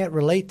nervous. I can't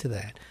relate to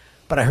that.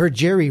 But I heard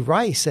Jerry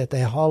Rice at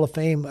the Hall of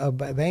Fame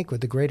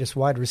banquet, the greatest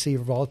wide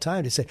receiver of all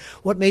time. They said,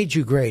 "What made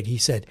you great?" He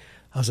said,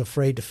 "I was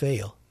afraid to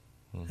fail."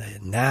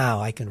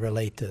 Now I can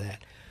relate to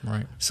that.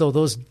 Right. So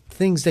those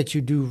things that you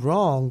do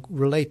wrong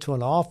relate to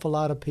an awful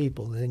lot of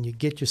people, and then you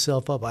get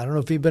yourself up. I don't know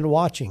if you've been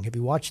watching. Have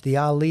you watched the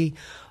Ali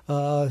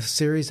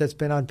series that's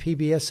been on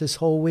PBS this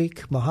whole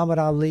week? Muhammad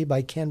Ali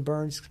by Ken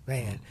Burns.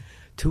 Man,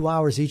 2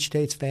 hours each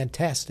day. It's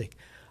fantastic.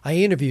 I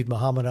interviewed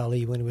Muhammad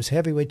Ali when he was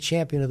heavyweight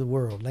champion of the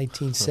world,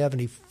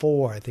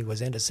 1974, I think it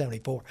was end of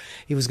 74.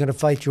 He was going to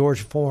fight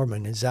George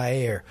Foreman in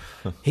Zaire.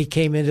 He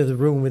came into the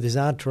room with his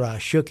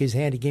entourage, shook his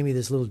hand. He gave me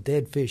this little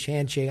dead fish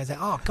handshake. I said,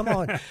 "Oh, come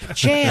on,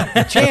 champ.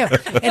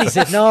 And he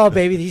said, "No,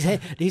 baby,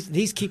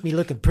 these keep me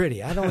looking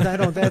pretty. I don't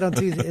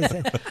do this."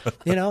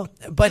 You know,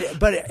 but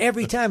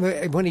every time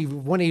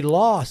when he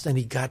lost and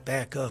he got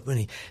back up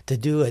to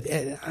do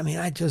it, I mean,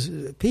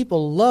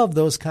 people love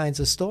those kinds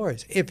of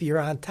stories. If you're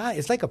on time,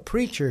 it's like a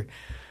preacher.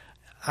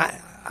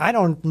 I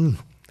don't.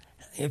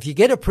 If you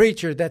get a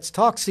preacher that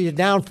talks to you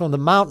down from the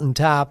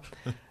mountaintop,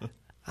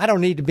 I don't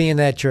need to be in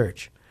that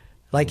church.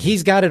 Like,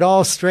 he's got it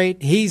all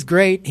straight. He's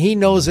great. He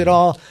knows it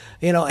all.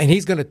 You know, and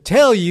he's going to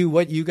tell you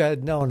what you got.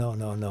 No.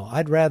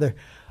 I'd rather.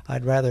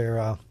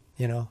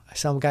 You know,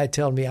 some guy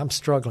telling me I'm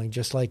struggling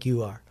just like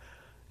you are,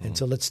 and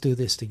so let's do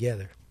this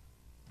together.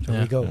 So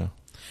we go. Yeah.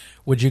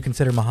 Would you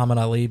consider Muhammad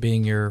Ali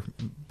being your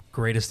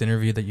greatest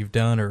interview that you've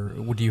done, or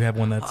would you have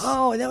one that's...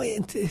 Oh, no,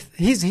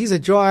 he's a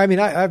joy. I mean,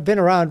 I've been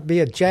around, be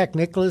a Jack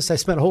Nicklaus. I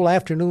spent a whole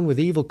afternoon with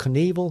Evel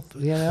Knievel,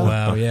 you know.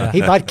 Wow, yeah. He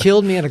about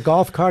killed me in a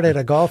golf cart at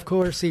a golf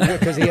course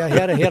because he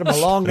had him a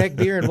long neck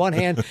beer in one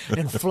hand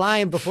and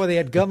flying before they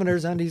had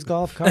governors on these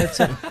golf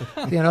carts. And,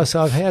 you know,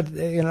 so I've had,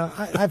 you know,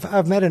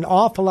 I've met an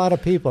awful lot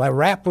of people. I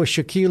rapped with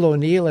Shaquille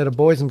O'Neal at a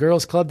Boys and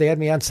Girls Club. They had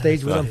me on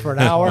stage with him for an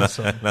hour.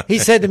 He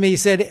said to me,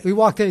 we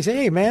walked in, he said,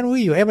 "Hey, man, who are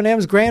you,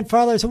 Eminem's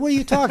grandfather?" I said, "What are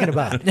you talking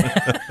about?"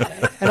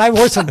 And I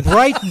wore some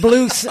bright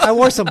blue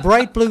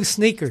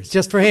sneakers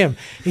just for him.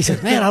 He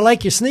said, "Man, I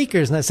like your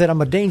sneakers." And I said,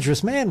 "I'm a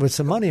dangerous man with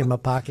some money in my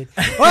pocket."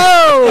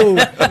 Whoa!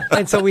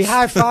 And so we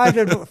high-fived,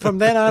 and from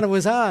then on it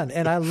was on,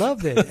 and I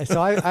loved it. And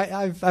so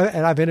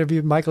I've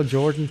interviewed Michael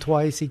Jordan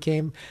twice. He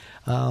came.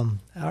 So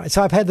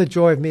I've had the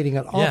joy of meeting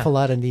an awful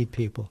lot of neat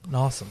people.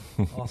 Awesome.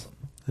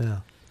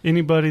 Yeah.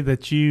 Anybody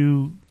that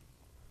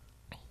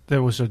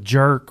was a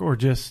jerk or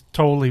just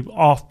totally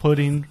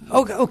off-putting?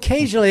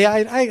 Occasionally,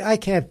 I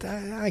can't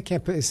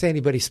say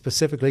anybody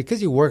specifically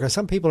because you work.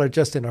 Some people are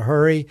just in a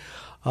hurry.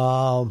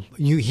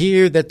 You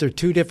hear that they're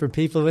two different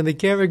people. When the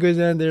camera goes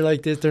on, they're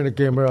like this. Turn the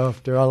camera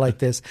off. They're all like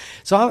this.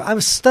 So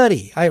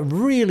I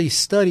really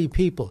study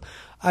people.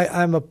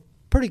 I'm a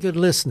pretty good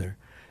listener.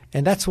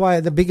 And that's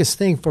why the biggest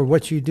thing for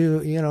what you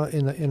do, you know,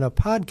 in a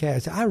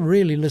podcast, I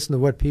really listen to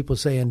what people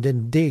say and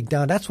then dig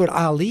down. That's what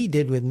Ali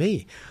did with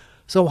me.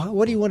 So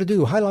what do you want to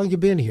do? How long you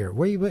been here?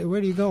 Where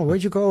do you go?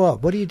 Where'd you grow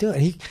up? What are you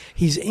doing?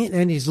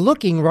 He's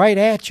looking right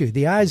at you.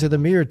 The eyes are the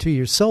mirror to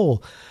your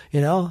soul.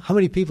 You know, how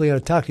many people are going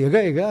to talk to you?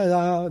 Okay,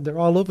 they're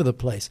all over the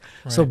place.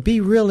 Right. So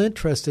be real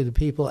interested in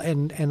people,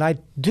 and I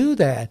do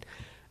that,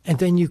 and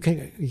then you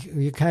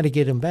kind of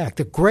get them back.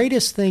 The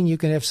greatest thing you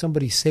can have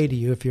somebody say to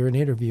you if you're an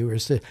interviewer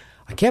is that,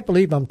 I can't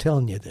believe I'm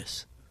telling you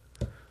this.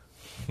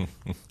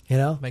 You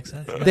know? Makes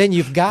sense. Then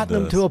you've gotten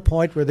them to a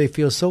point where they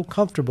feel so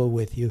comfortable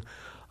with you.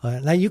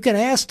 Now, you can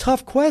ask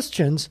tough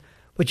questions,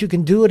 but you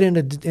can do it in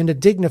a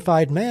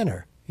dignified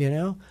manner, you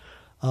know?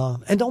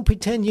 And don't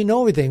pretend you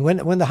know everything.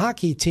 When the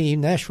hockey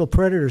team, Nashville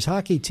Predators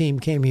hockey team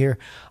came here,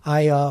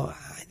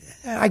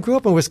 I grew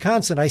up in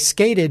Wisconsin. I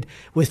skated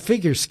with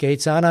figure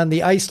skates on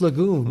the ice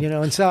lagoon, you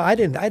know, and so I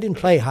didn't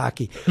play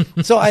hockey.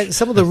 So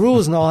some of the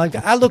rules and all,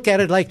 I look at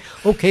it like,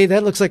 okay,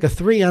 that looks like a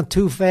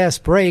 3-on-2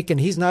 fast break,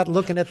 and he's not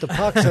looking at the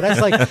puck, so that's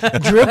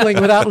like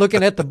dribbling without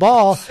looking at the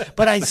ball.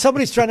 But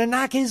somebody's trying to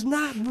knock his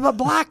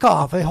block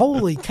off.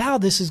 Holy cow,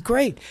 this is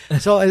great.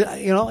 So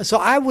you know, so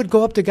I would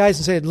go up to guys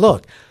and say,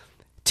 look,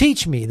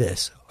 teach me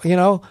this, you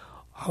know,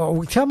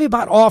 tell me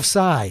about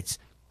offsides.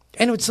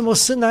 And it's the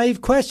most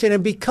naive question.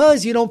 And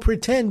because you don't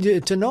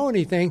pretend to know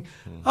anything,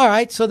 all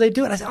right, so they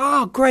do it. I say,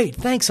 oh, great,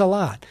 thanks a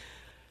lot.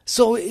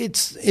 So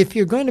if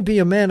you're going to be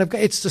a man of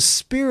God, it's the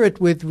spirit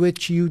with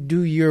which you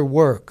do your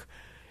work.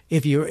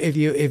 If you're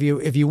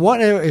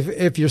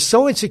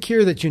so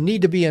insecure that you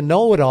need to be a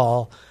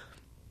know-it-all,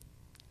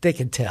 they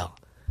can tell,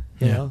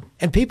 you know.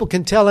 And people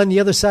can tell on the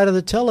other side of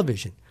the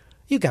television.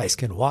 You guys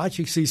can watch.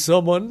 You see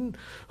someone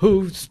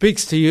who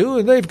speaks to you,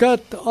 and they've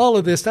got all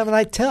of this stuff. And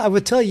I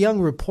would tell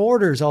young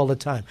reporters all the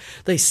time.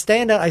 They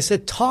stand out. I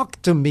said,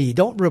 talk to me.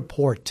 Don't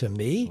report to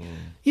me.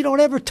 You don't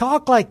ever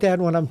talk like that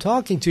when I'm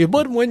talking to you.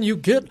 But when you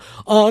get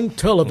on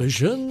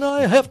television,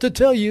 I have to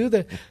tell you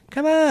that.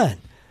 Come on.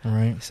 All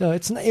right. So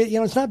it's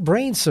not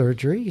brain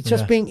surgery. It's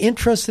just being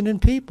interested in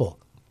people.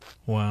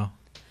 Wow.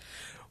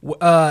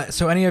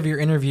 So any of your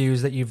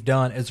interviews that you've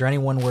done, is there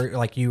anyone where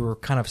like you were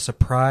kind of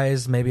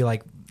surprised, maybe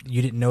like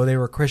you didn't know they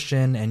were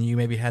Christian, and you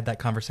maybe had that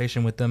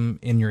conversation with them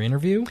in your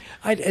interview?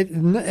 I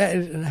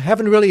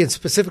haven't really, and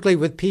specifically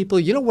with people.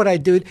 You know what I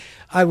do?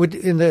 I would,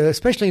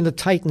 especially in the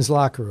Titans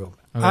locker room,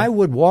 okay. I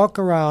would walk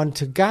around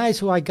to guys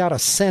who I got a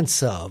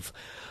sense of,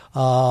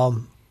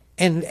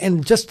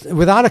 and just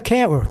without a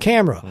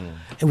camera,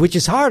 which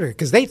is harder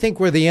because they think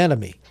we're the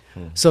enemy.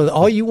 So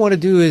all you want to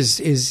do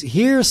is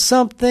hear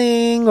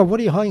something, or what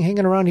are you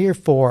hanging around here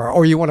for?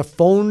 Or you want a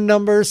phone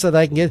number so that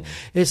I can get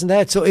this and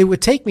that. So it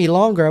would take me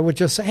longer. I would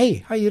just say, hey,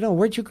 how you doing?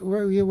 Where'd you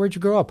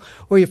grow up?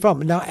 Where are you from?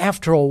 Now,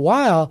 after a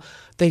while,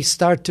 they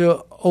start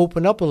to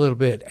open up a little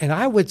bit. And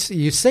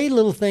you say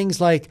little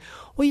things like,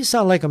 well, you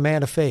sound like a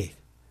man of faith.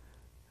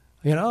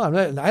 You know,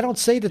 I don't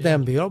say to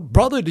them, you know,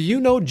 brother, do you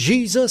know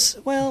Jesus?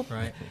 Well,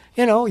 right.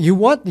 You know,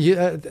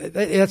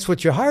 that's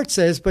what your heart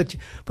says, but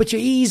you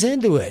ease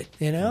into it.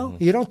 You know,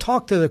 you don't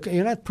talk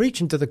you're not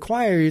preaching to the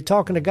choir. You're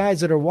talking to guys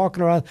that are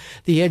walking around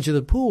the edge of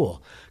the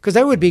pool, because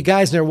there would be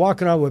guys that are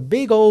walking around with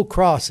big old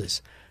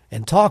crosses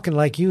and talking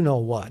like you know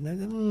what.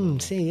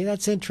 See,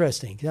 that's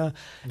interesting. You know?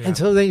 Yeah. And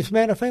so they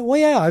manifest, well,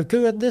 yeah, I've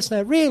got this and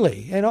that,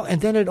 really. You know, and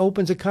then it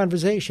opens a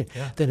conversation.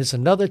 Yeah. Then it's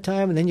another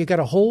time, and then you got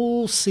a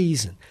whole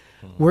season.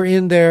 We're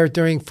in there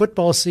during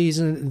football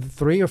season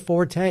 3 or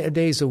 4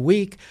 days a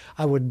week.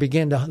 I would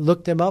begin to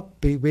look them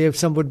up.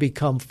 Some would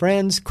become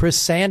friends. Chris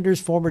Sanders,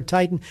 former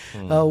Titan,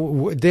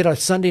 did a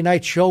Sunday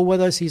night show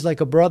with us. He's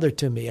like a brother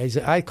to me.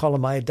 I call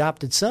him my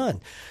adopted son,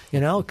 you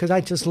know, because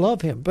I just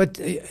love him. But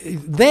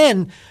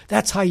then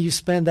that's how you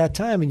spend that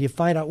time, and you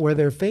find out where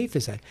their faith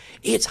is at.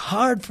 It's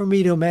hard for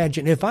me to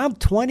imagine. If I'm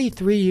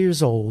 23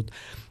 years old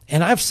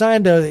and I've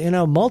signed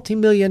a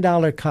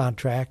multi-million-dollar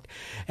contract,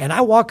 and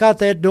I walk out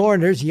that door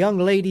and there's young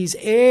ladies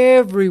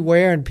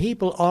everywhere and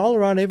people all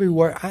around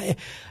everywhere.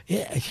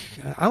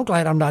 I'm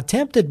glad I'm not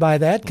tempted by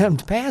that, come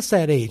past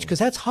that age, because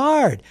that's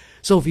hard.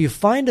 So if you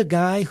find a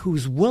guy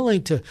who's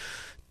willing to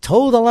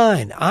toe the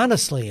line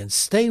honestly and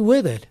stay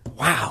with it,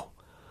 wow,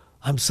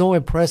 I'm so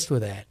impressed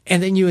with that.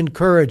 And then you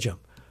encourage them.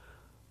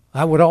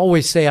 I would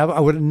always say,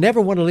 I would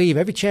never want to leave.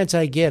 Every chance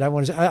I get, I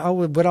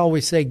would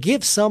always say,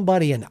 give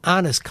somebody an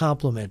honest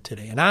compliment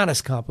today, an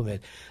honest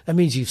compliment. That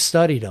means you've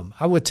studied them.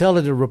 I would tell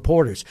it to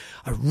reporters,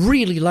 I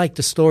really like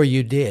the story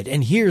you did,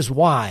 and here's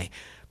why.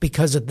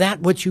 Because of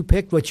that, what you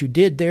picked, what you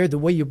did there, the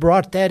way you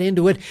brought that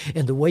into it,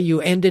 and the way you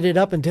ended it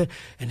up, and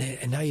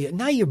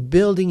now you're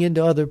building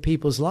into other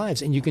people's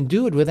lives, and you can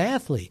do it with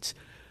athletes.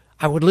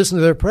 I would listen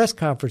to their press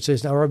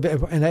conferences,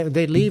 and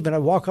they'd leave, and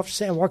I'd walk up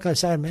to walk on the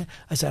side, man.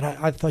 I said,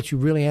 I thought you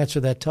really answered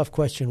that tough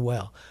question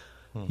well.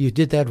 You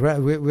did that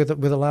with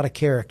a lot of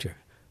character.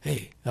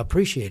 Hey, I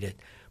appreciate it.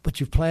 But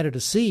you've planted a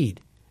seed,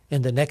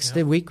 and the next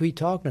week we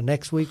talk, and the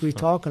next week we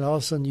talk, and all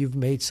of a sudden you've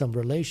made some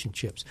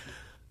relationships.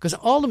 Because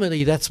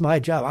ultimately, that's my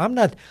job. I'm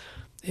not,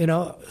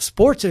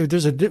 sports,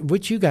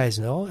 which you guys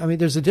know, I mean,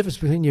 there's a difference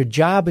between your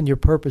job and your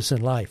purpose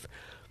in life.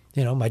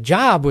 My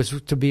job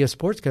was to be a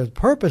sports guy. The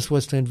purpose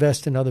was to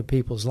invest in other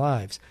people's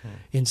lives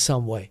in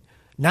some way.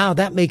 Now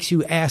that makes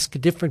you ask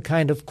different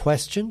kind of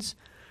questions.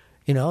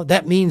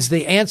 That means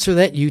the answer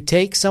that you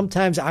take,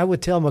 sometimes I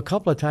would tell them a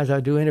couple of times I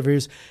would do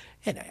interviews,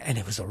 and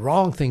it was the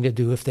wrong thing to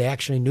do if they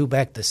actually knew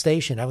back at the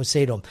station. I would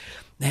say to them,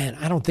 man,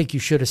 I don't think you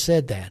should have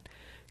said that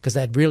because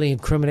that really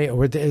incriminate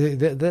or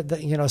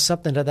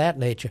something of that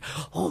nature.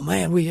 Oh,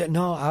 man,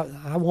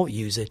 I won't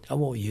use it. I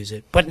won't use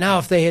it. But now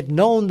if they had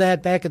known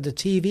that back at the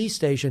TV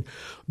station,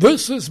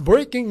 this is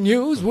breaking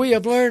news, we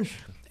have learned.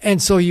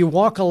 And so you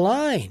walk a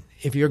line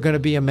if you're going to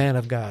be a man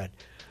of God.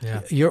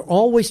 Yeah. You're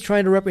always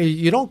trying to represent.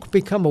 You don't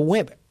become a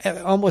wimp.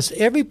 Almost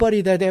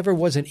everybody that ever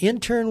was an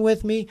intern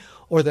with me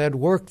or that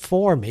worked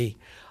for me,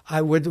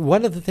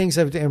 one of the things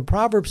in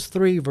Proverbs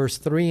 3, verse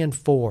 3 and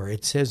 4,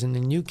 it says in the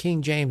New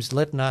King James,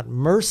 let not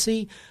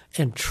mercy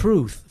and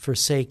truth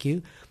forsake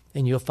you,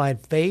 and you'll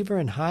find favor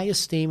and high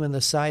esteem in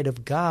the sight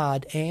of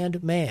God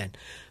and man.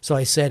 So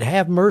I said,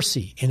 have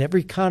mercy in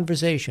every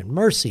conversation.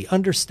 Mercy,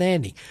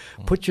 understanding.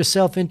 Put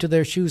yourself into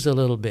their shoes a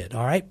little bit,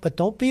 all right? But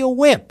don't be a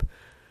wimp.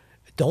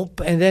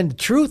 And then the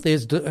truth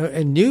is,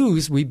 in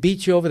news, we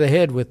beat you over the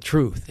head with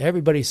truth.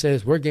 Everybody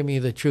says, we're giving you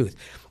the truth.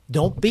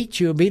 Don't beat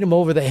them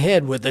over the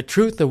head with the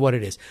truth of what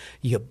it is.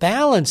 You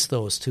balance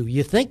those two.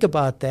 You think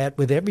about that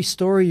with every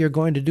story you're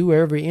going to do,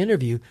 every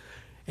interview.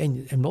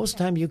 And most of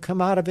the time you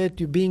come out of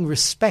it, you're being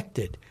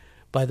respected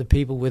by the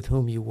people with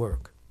whom you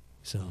work.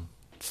 So,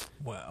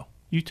 wow.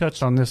 You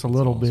touched on this a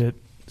little bit.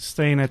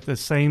 Staying at the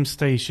same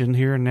station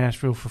here in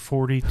Nashville for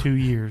 42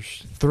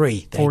 years.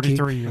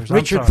 43 years.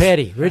 Richard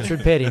Petty,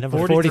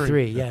 number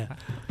 43, yeah.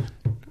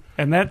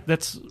 And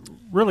that's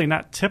really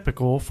not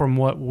typical from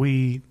what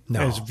we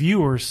as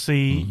viewers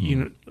see.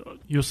 Mm-hmm.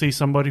 You'll see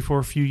somebody for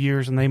a few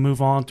years and they move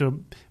on to a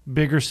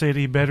bigger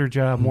city, better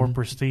job, more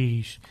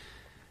prestige.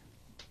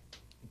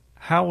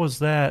 How was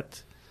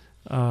that?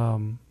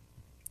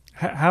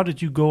 How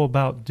did you go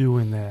about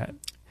doing that?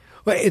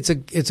 Well, it's a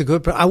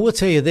good. I will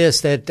tell you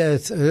this: that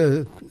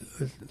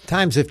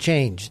times have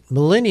changed.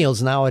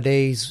 Millennials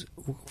nowadays,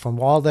 from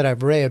all that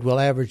I've read, will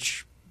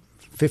average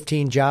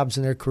 15 jobs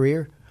in their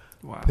career.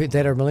 Wow.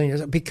 That are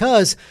millennials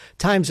because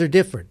times are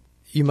different.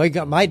 You might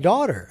got my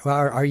daughter,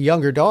 our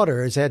younger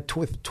daughter, has had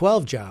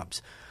 12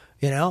 jobs,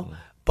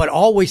 but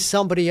always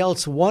somebody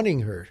else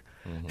wanting her.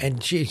 Mm-hmm.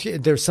 And she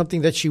there's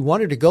something that she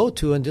wanted to go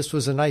to, and this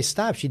was a nice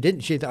stop. She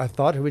didn't. I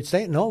thought it would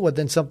say no, well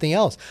then something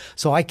else.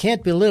 So I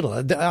can't belittle.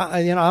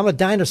 I'm a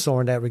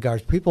dinosaur in that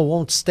regard. People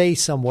won't stay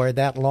somewhere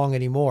that long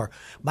anymore.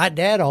 My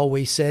dad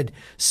always said,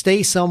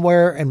 "Stay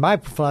somewhere," and my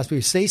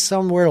philosophy: stay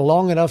somewhere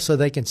long enough so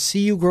they can see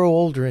you grow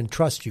older and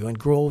trust you and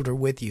grow older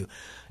with you.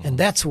 And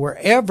that's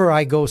wherever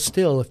I go.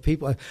 Still, if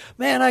people,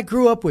 man, I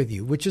grew up with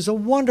you, which is a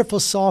wonderful,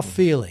 soft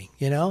feeling,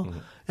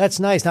 That's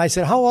nice. And I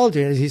said, how old are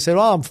you? He said,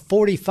 oh, I'm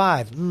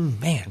 45.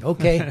 Man,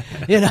 okay.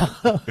 in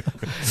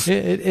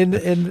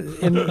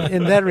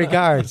that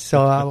regard.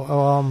 So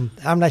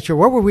I'm not sure.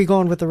 Where were we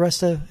going with the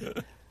rest of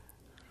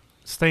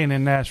Staying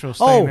in Nashville,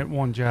 staying at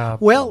one job.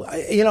 Well,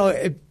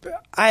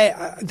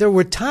 there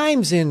were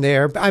times in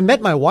there. I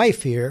met my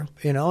wife here,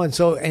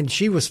 and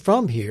she was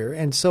from here,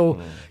 and so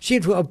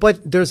but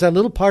there's a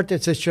little part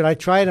that says, should I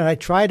try it? And I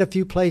tried a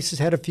few places,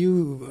 had a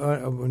few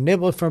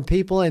nibbles from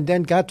people, and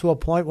then got to a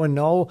point where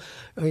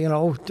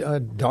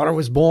daughter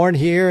was born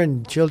here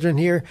and children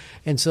here,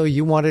 and so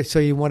you want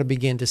to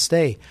begin to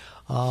stay.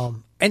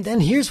 And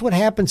then here's what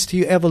happens to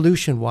you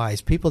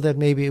evolution-wise, people that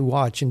maybe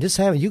watch. And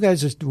you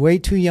guys are way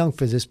too young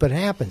for this, but it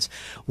happens.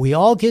 We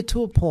all get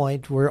to a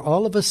point where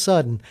all of a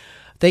sudden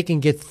they can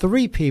get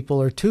 3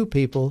 people or 2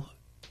 people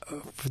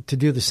to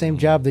do the same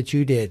job that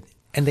you did,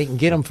 and they can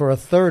get them for a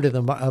third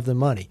of the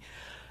money.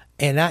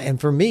 And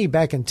for me,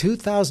 back in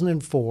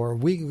 2004,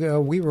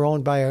 we were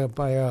owned by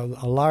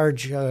a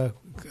large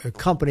a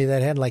company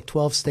that had like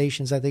 12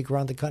 stations, I think,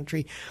 around the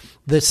country.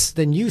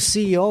 The new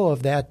CEO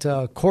of that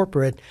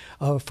corporate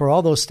for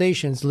all those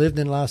stations lived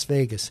in Las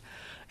Vegas,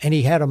 and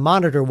he had a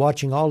monitor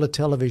watching all the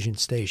television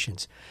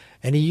stations.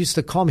 And he used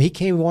to call me. He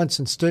came once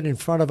and stood in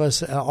front of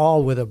us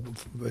all with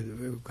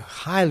a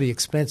highly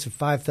expensive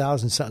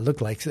 $5,000 something,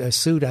 looked like a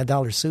suit,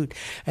 $1 suit.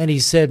 And he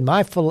said,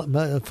 my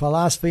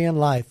philosophy in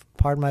life,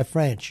 pardon my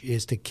French,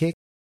 is to kick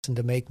and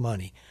to make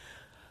money.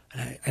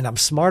 And I'm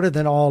smarter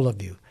than all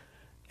of you.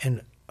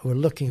 And we're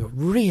looking,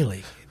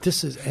 really,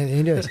 this is,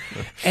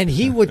 and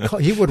he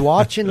would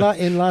watch in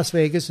Las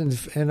Vegas, and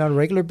on a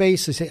regular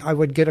basis, I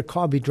would get a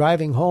call, be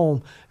driving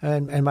home,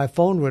 and my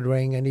phone would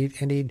ring, and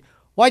he'd,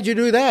 why'd you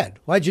do that?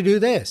 Why'd you do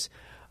this?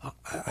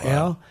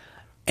 Wow.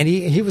 And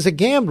he was a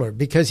gambler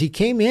because he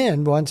came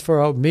in once for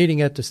a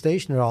meeting at the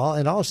station and all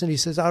of a sudden he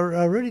says,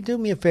 really do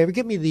me a favor,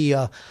 give me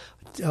the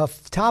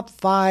top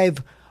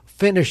 5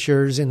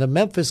 finishers in the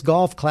Memphis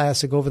Golf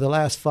Classic over the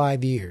last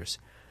 5 years.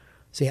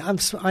 See,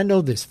 I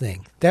know this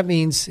thing. That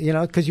means,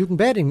 because you can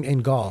bet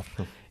in golf.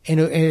 And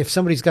if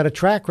somebody's got a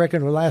track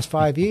record in the last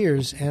 5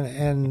 years,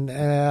 and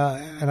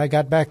I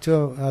got back to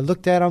him, I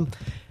looked at him,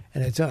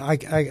 and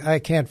I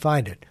can't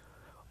find it.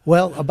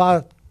 Well,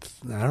 about,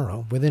 I don't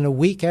know, within a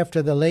week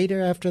after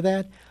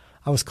that,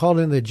 I was called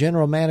into the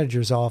general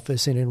manager's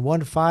office, and in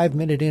one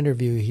 5-minute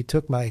interview, he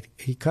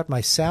cut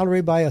my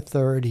salary by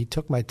 1/3. He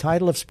took my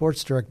title of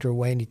sports director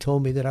away, and he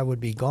told me that I would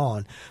be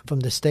gone from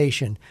the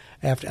station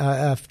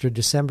after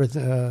December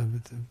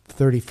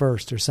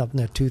 31st or something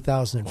of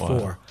 2004.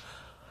 Wow.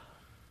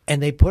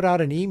 And they put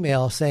out an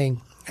email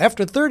saying,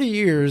 after 30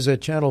 years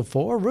at Channel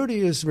 4,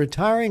 Rudy is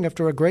retiring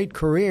after a great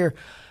career.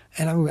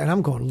 And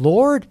I'm going,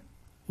 Lord,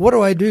 what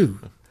do I do?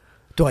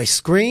 Do I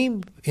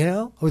scream,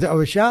 or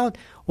I shout?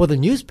 Well, the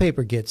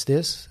newspaper gets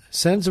this,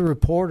 sends a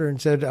reporter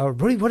and said,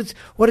 Rudy, what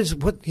is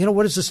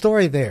the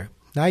story there?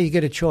 Now you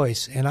get a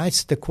choice. And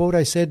the quote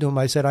I said to him,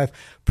 I said, I've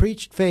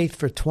preached faith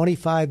for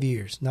 25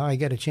 years. Now I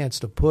get a chance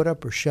to put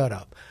up or shut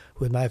up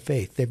with my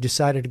faith. They've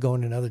decided to go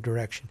in another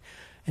direction.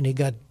 And he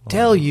got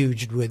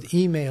deluged with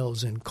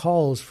emails and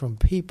calls from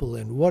people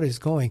and what is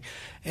going.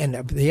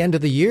 And the end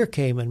of the year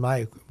came, and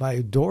my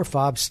door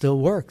fob still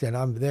worked, and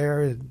I'm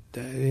there.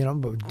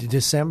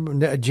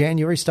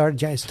 January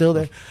started, still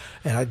there,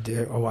 and I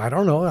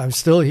don't know, I'm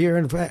still here.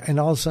 And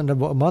all of a sudden,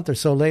 a month or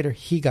so later,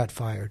 he got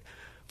fired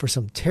for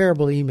some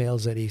terrible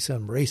emails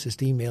some racist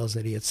emails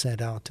that he had sent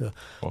out to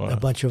a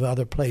bunch of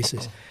other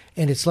places.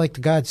 And it's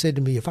like God said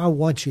to me, if I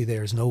want you,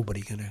 there's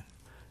nobody going to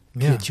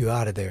get you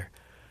out of there.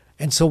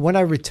 And so when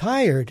I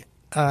retired,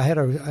 I had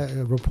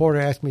a reporter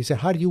ask me, he said,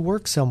 how do you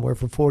work somewhere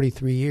for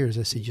 43 years?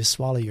 I said, just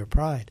swallow your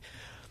pride.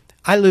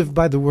 I lived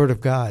by the Word of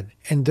God.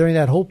 And during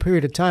that whole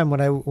period of time when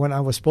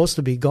I was supposed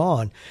to be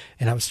gone,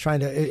 and I was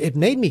trying to, it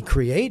made me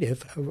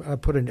creative. I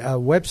put a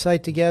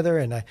website together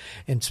and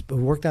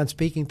worked on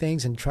speaking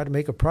things and tried to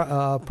make a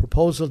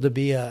proposal to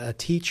be a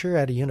teacher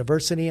at a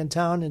university in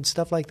town and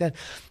stuff like that.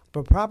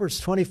 But Proverbs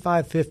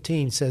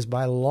 25:15 says,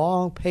 by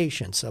long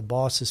patience a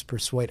boss is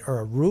persuaded, or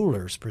a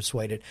ruler is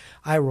persuaded.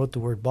 I wrote the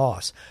word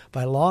boss.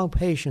 By long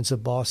patience a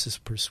boss is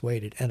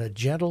persuaded, and a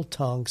gentle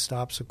tongue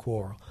stops a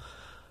quarrel.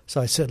 So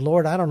I said,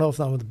 Lord, I don't know if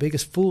I'm the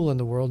biggest fool in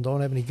the world and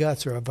don't have any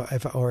guts, or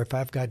if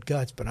I've got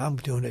guts, but I'm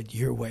doing it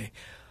your way.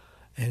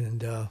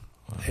 And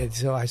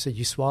so I said,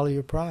 you swallow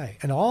your pride.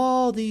 And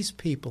all these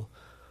people,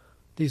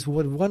 these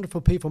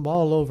wonderful people from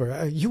all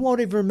over. You won't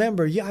even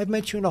remember. Yeah, I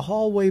met you in a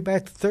hallway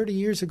back 30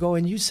 years ago,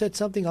 and you said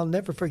something I'll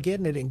never forget,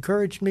 and it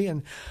encouraged me.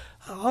 And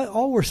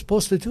all we're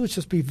supposed to do is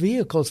just be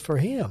vehicles for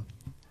Him,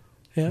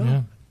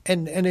 Yeah.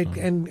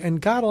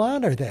 And God will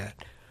honor that,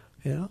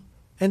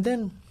 And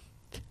then,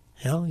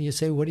 you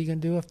say, what are you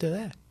going to do after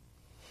that?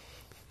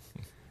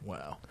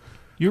 Wow.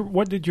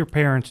 What did your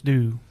parents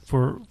do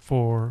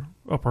for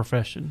a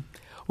profession?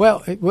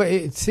 Well,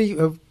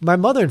 my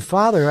mother and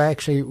father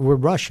actually were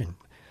Russian.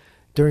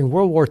 During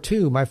World War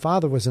II, my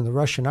father was in the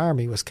Russian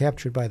army, was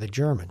captured by the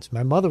Germans.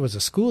 My mother was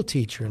a school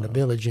teacher in a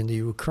village in the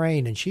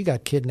Ukraine, and she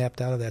got kidnapped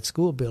out of that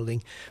school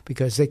building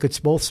because they could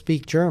both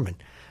speak German.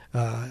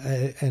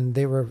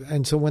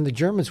 And so when the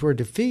Germans were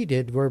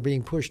defeated, were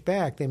being pushed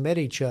back, they met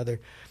each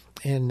other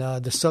in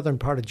the southern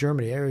part of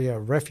Germany, a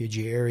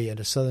refugee area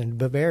in southern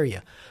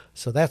Bavaria.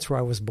 So that's where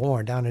I was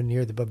born, down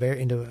near the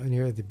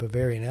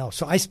Bavarian Alps.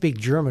 So I speak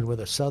German with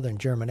a southern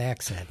German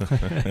accent,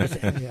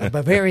 a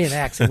Bavarian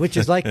accent, which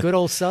is like good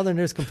old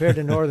Southerners compared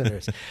to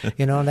Northerners,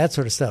 and that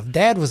sort of stuff.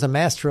 Dad was a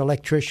master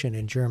electrician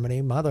in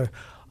Germany. Mother,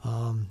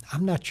 I'm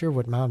not sure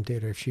what Mom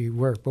did or if she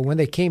worked, but when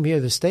they came here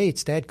to the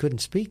States, Dad couldn't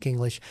speak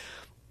English,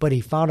 but he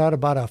found out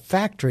about a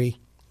factory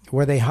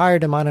where they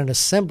hired him on an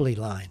assembly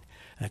line.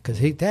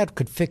 Because Dad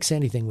could fix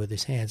anything with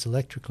his hands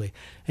electrically,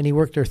 and he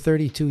worked there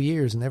 32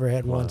 years and never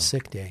had one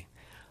sick day.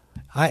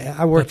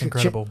 I worked. That's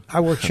incredible.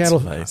 I worked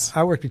Nice.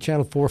 I worked at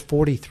Channel 4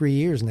 43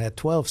 years and had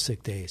 12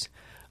 sick days,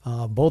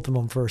 both of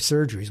them for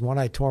surgeries. One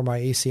I tore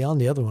my ACL,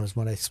 and the other one was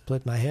when I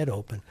split my head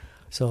open.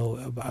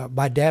 So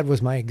my dad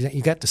was my example.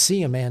 You got to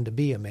see a man to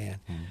be a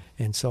man,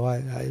 and so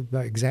I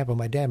example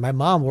my dad. My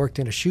mom worked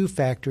in a shoe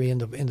factory in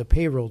the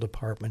payroll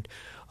department,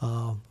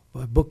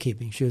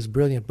 bookkeeping. She was a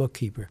brilliant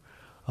bookkeeper.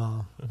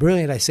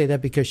 Brilliant, I say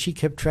that because she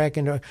kept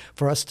tracking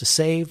for us to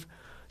save.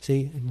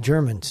 See,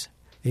 Germans,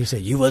 they say,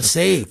 you will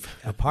save.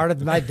 A part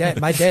of my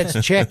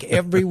dad's check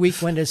every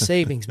week went as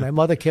savings. My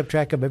mother kept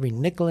track of every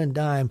nickel and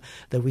dime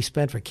that we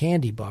spent for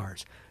candy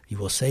bars. You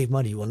will save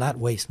money. You will not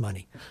waste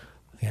money.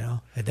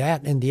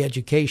 That and the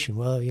education.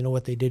 Well, you know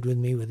what they did with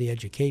me with the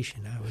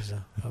education.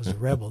 I was a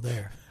rebel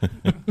there.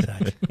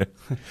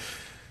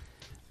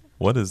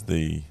 What is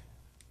the,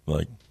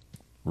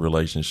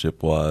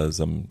 relationship-wise,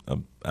 I'm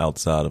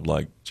outside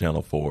of,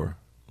 Channel 4,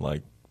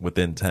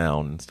 within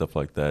town and stuff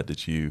like that,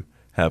 did you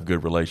have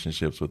good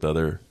relationships with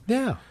other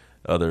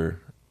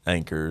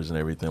anchors and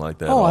everything like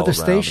that? Oh, other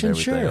stations,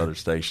 sure. Other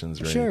stations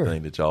or Sure.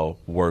 anything that y'all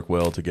work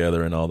well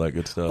together and all that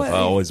good stuff? Well, I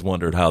always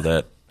wondered how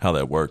that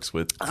works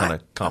with kind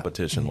of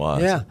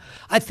competition-wise. Yeah.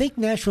 I think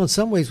Nashville in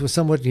some ways was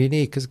somewhat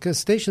unique because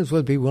stations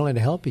would be willing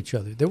to help each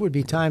other. There would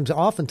be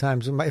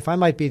oftentimes, if I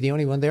might be the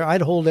only one there,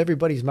 I'd hold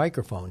everybody's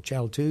microphone.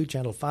 Channel 2,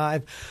 Channel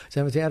 5,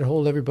 17, I'd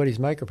hold everybody's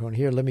microphone.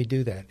 Here, let me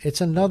do that.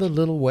 It's another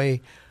little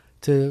way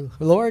to,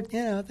 Lord,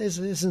 this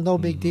is no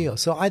big deal.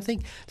 So I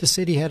think the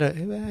city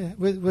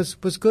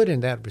was good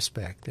in that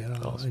respect,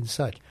 Awesome. and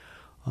such.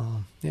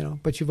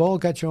 But you've all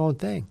got your own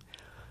thing.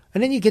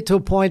 And then you get to a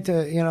point,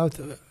 again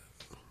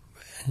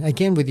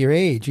with your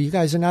age, you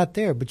guys are not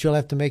there, but you'll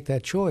have to make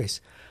that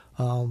choice.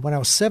 When I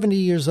was 70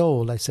 years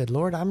old, I said,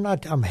 Lord,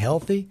 I'm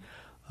healthy.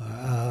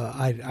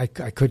 I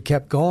could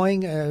kept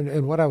going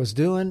in what I was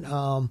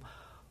doing.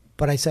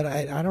 But I said,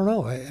 I don't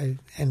know,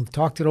 and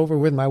talked it over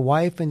with my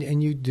wife,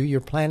 and you do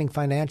your planning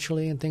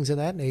financially and things of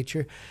that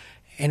nature.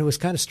 And it was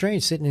kind of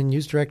strange sitting in the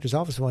news director's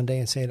office one day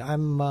and saying,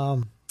 I'm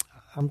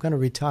going to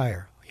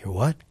retire. You're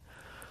what?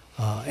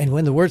 And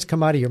when the words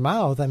come out of your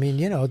mouth, I mean,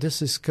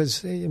 this is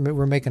because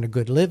we're making a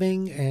good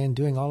living and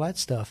doing all that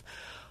stuff.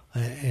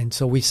 And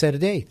so we set a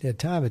date, a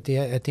time at the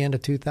end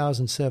of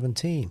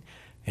 2017.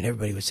 And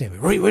everybody was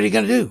saying, what are you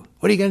going to do?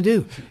 What are you going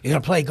to do? You're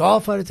going to play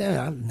golf all the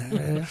time?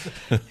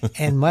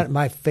 And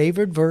my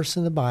favorite verse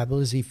in the Bible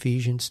is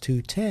Ephesians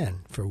 2:10.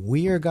 For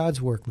we are God's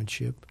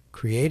workmanship,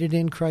 created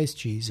in Christ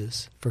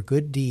Jesus for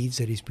good deeds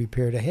that he's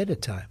prepared ahead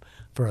of time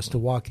for us to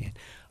walk in.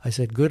 I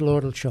said, good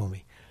Lord will show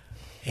me.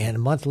 And a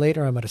month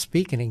later, I'm at a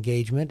speaking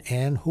engagement,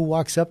 and who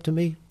walks up to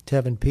me?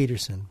 Tevin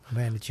Peterson, a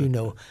man that you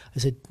know. I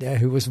said,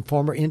 who was a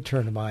former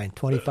intern of mine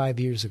 25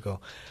 years ago.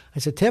 I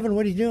said, Tevin,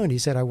 what are you doing? He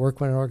said, I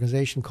work with an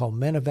organization called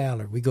Men of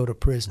Valor. We go to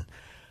prison.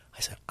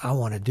 I said, I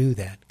want to do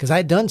that. Because I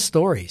had done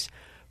stories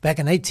back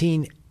in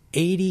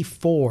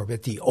 1984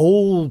 at the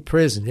old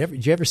prison.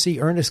 Did you ever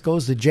see Ernest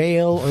Goes to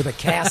Jail or The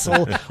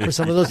Castle or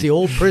some of those, the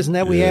old prison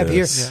that we have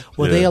here? Yeah.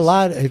 Well, they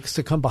allowed us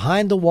to come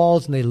behind the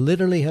walls, and they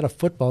literally had a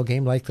football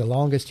game like The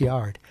Longest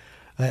Yard.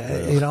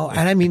 And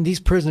I mean, these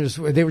prisoners,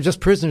 they were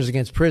just prisoners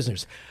against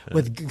prisoners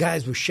with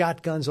guys with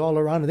shotguns all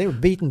around, and they were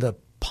beating the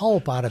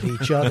pulp out of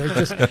each other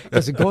just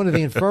because going to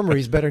the infirmary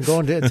is better than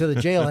going to the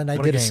jail. And I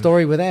did a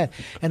story with that.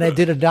 And I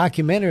did a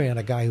documentary on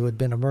a guy who had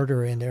been a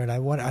murderer in there. And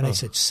I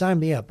said, sign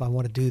me up. I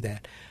want to do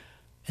that.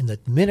 And the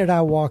minute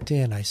I walked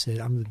in, I said,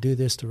 I'm going to do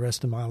this the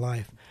rest of my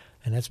life.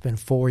 And that's been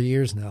 4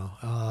 years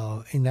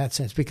now, in that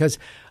sense, because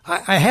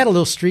I had a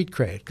little street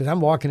cred, because I'm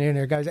walking in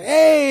there, guys,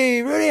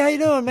 hey, Rudy, how you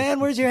doing,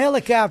 man? Where's your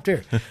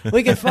helicopter?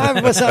 We get 5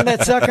 of us on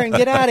that sucker and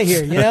get out of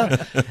here,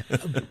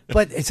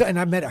 But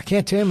I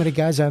can't tell you how many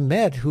guys I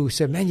met who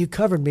said, man, you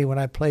covered me when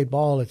I played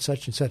ball at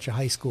such and such a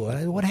high school. And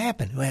I said, what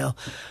happened? Well,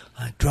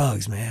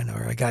 drugs, man,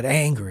 or I got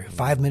angry,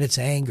 5 minutes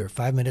of anger,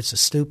 5 minutes of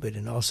stupid,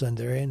 and all of a sudden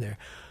they're in there.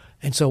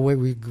 And so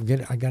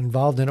I got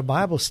involved in a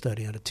Bible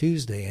study on a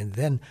Tuesday, and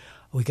then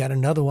we got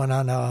another one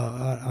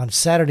on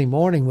Saturday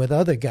morning with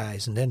other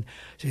guys, and then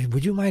said,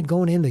 would you mind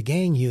going in the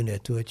gang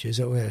unit?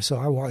 So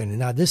I walk in.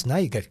 Now this night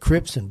you got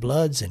Crips and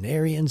Bloods and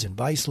Aryans and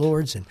Vice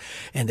Lords, and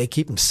they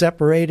keep them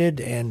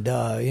separated, and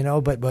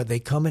but they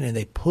come in and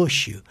they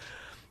push you.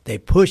 They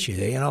push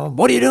you.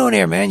 What are you doing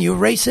here, man? You a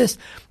racist?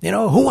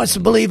 Who wants to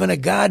believe in a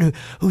God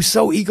who's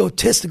so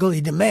egotistical?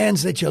 He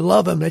demands that you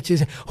love him.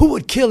 Who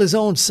would kill his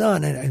own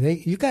son? And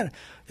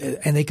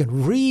they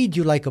can read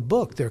you like a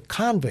book. They're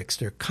convicts.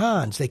 They're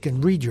cons. They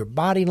can read your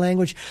body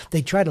language.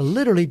 They try to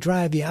literally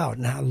drive you out.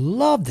 And I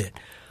loved it.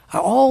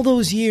 All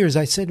those years,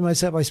 I said to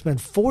myself, I spent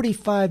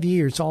 45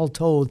 years all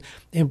told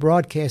in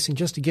broadcasting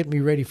just to get me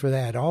ready for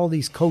that. All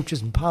these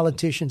coaches and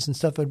politicians and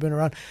stuff had been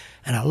around.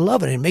 And I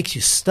love it. It makes you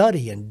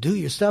study and do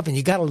your stuff, and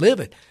you got to live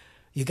it.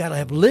 You got to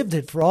have lived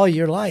it for all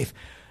your life.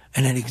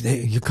 And then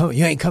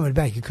you ain't coming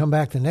back. You come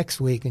back the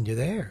next week, and you're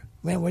there.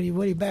 Man, what are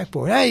you back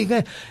for?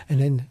 And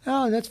then,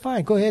 that's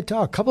fine. Go ahead,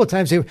 talk. A couple of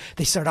times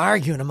they start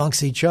arguing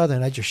amongst each other,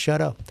 and I just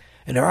shut up.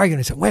 And they're arguing.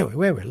 I said, wait.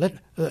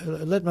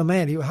 Let my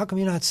man. How come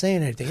you're not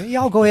saying anything?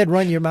 Y'all go ahead and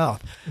run your mouth.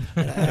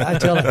 And I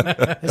tell him,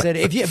 I said,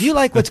 if you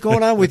like what's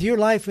going on with your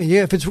life,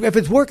 if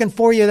it's working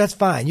for you, that's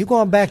fine. You go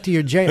on back to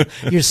your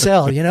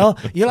cell. You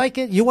like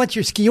it. You want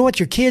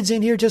your kids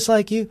in here just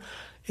like you.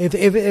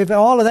 If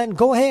all of that,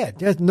 go ahead.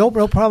 There's no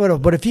problem at all.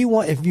 But if you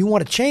want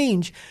to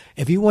change,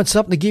 if you want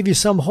something to give you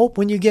some hope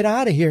when you get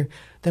out of here,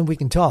 then we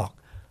can talk.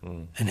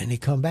 And then they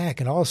come back,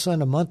 and all of a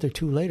sudden, a month or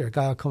two later, a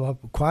guy will come up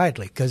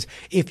quietly. Because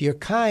if you're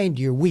kind,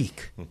 you're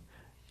weak,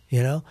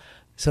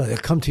 So they'll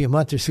come to you a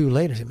month or two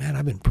later and say, man,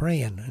 I've been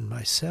praying in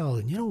my cell,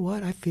 and you know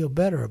what? I feel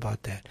better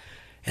about that.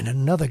 And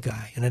another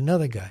guy, and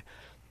another guy.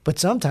 But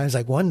sometimes,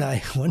 like one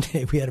day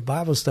we had a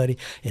Bible study,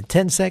 and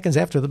 10 seconds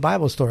after the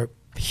Bible story,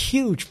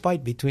 huge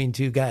fight between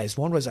two guys.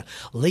 One was a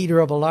leader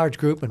of a large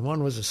group, and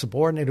one was a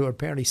subordinate who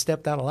apparently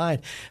stepped out of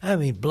line. I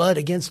mean, blood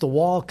against the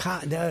wall.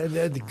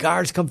 The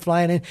guards come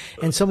flying in,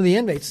 and some of the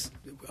inmates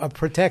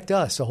protect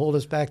us, so hold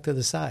us back to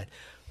the side.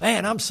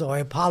 Man, I'm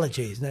sorry,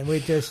 apologies. And then we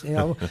just,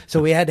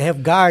 so we had to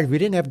have guards. We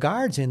didn't have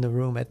guards in the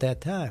room at that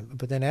time,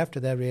 but then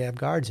after that we have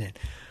guards in.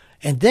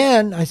 And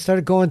then I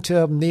started going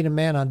to meet a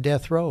man on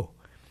death row,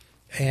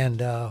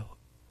 and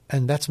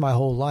that's my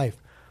whole life.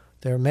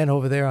 There are men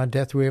over there on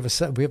death row. We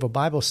have a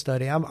Bible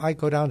study. I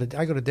go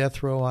to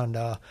death row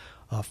on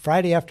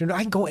Friday afternoon.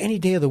 I can go any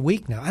day of the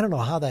week now. I don't know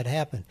how that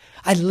happened.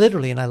 I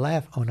literally, and I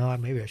laugh. Oh no,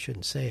 maybe I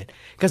shouldn't say it,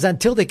 because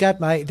until they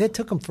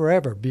took them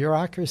forever.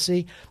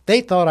 Bureaucracy. They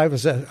thought I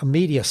was a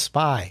media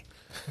spy.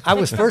 I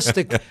was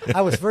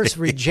first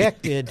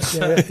rejected,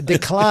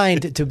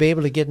 declined to be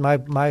able to get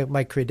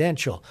my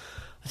credential.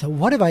 I said,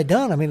 what have I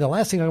done? I mean, the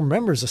last thing I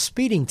remember is a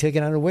speeding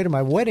ticket on the way to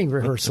my wedding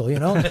rehearsal,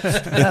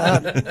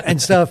 and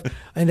stuff.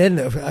 And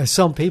then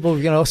some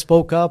people,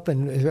 spoke up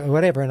and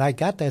whatever, and I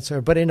got that,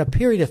 sir. But in a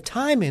period of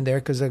time in there,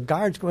 because the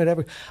guards,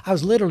 whatever, I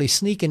was literally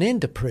sneaking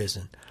into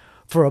prison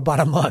for about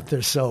a month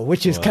or so,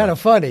 which is kind of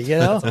funny,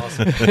 That's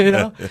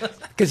awesome.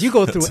 Because you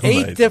go through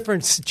 8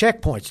 different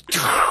checkpoints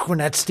when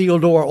that steel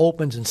door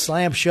opens and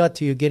slams shut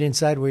till you get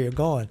inside where you're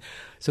going.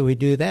 So we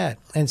do that.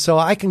 And so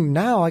I can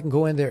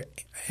go in there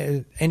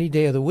any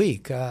day of the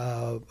week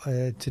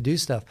to do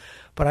stuff.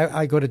 But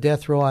I go to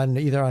death row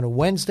either on a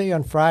Wednesday,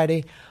 on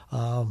Friday,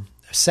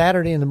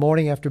 Saturday in the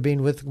morning after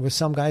being with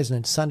some guys, and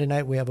then Sunday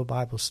night we have a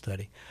Bible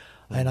study.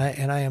 And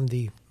I am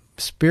the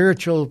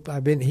spiritual.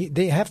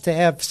 They have to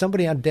have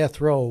somebody on death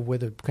row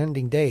with a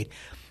pending date.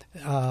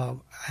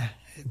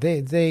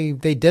 They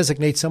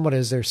designate someone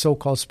as their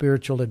so-called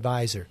spiritual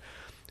advisor,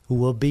 who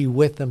will be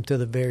with them to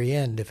the very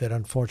end if it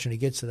unfortunately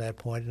gets to that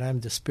point. And I'm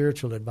the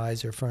spiritual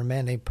advisor for a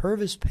man named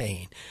Purvis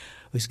Payne,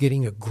 who's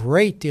getting a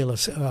great deal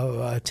of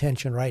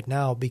attention right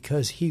now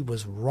because he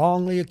was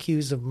wrongly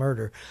accused of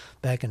murder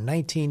back in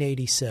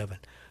 1987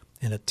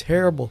 in a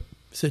terrible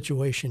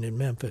situation in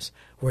Memphis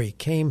where he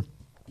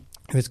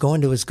was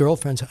going to his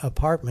girlfriend's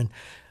apartment,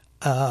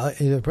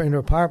 in her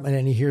apartment,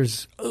 and he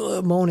hears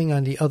moaning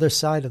on the other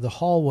side of the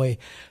hallway,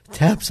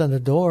 taps on the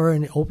door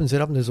and opens it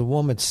up, and there's a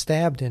woman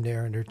stabbed in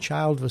there, and her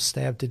child was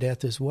stabbed to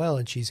death as well,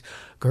 and she's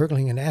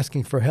gurgling and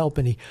asking for help,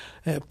 and he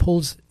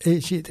pulls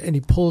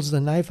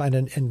the knife on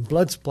and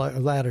blood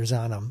splatters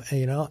on him,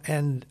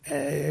 and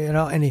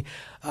he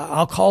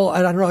I'll call,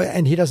 I don't know,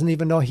 and he doesn't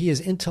even know he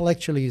is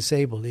intellectually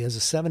disabled. He has a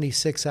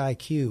 76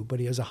 IQ, but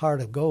he has a heart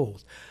of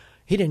gold.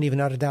 He didn't even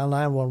know how to dial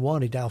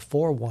 911. He dialed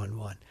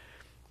 411.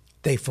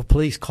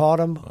 Police caught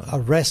him,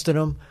 arrested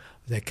him.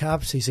 The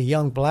cops, he's a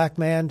young black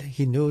man.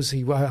 He knows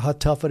how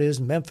tough it is.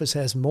 Memphis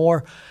has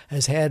more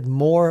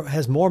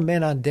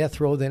men on death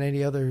row than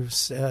any other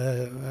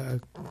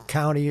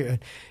county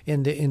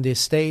in the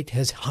state.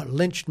 Has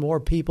lynched more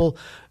people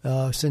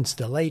since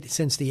the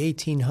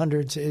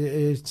 1800s.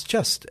 It's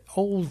just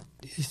old.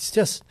 It's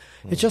just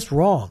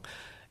wrong.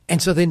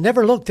 And so they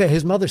never looked at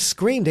his mother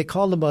screamed. They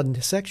called him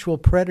a sexual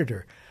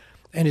predator.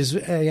 And his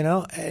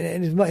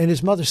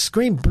mother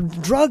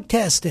screamed, drug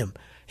test him.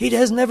 They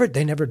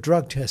never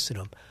drug tested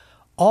him.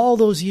 All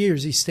those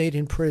years he stayed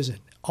in prison.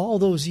 All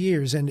those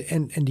years, and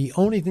the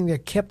only thing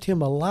that kept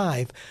him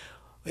alive,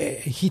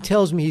 he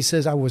tells me, he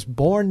says, I was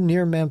born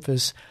near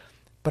Memphis,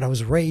 but I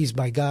was raised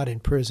by God in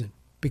prison.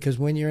 Because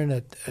when you're in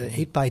an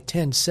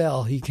 8x10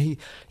 cell,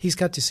 he's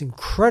got this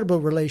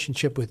incredible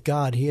relationship with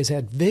God. He has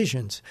had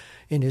visions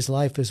in his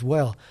life as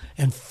well.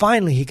 And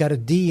finally, he got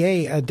an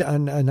attorney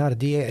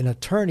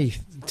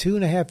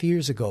 2.5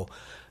 years ago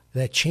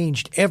that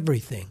changed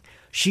everything.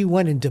 She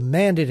went and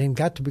demanded and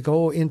got to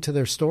go into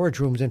their storage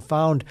rooms and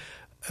found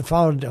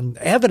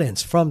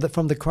evidence from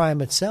the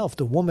crime itself.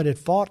 The woman had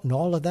fought and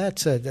all of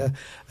that.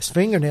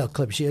 Fingernail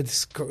clips. She had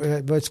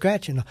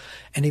scratching.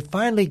 And they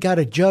finally got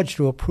a judge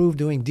to approve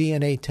doing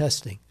DNA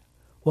testing.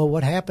 Well,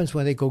 what happens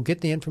when they go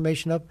get the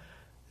information up?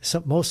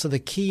 Most of the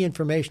key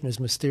information has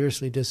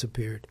mysteriously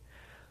disappeared.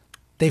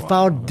 They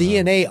found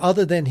DNA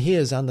other than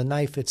his on the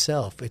knife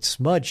itself. It's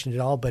smudged and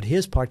all, but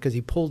his part, because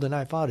he pulled the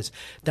knife out, is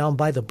down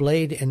by the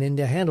blade and in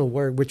the handle,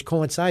 which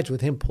coincides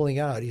with him pulling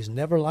out. He's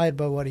never lied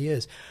about what he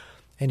is.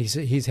 And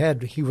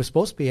he was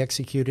supposed to be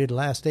executed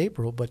last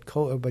April, but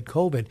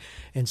COVID,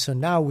 and so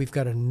now we've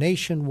got a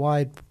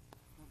nationwide,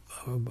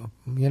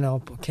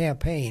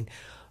 campaign.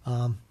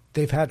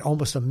 They've had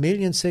almost 1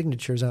 million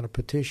signatures on a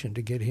petition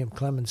to get him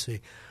clemency.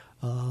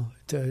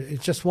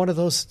 It's just one of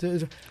those,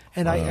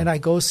 and I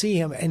go see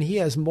him, and he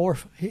has more.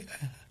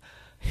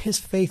 His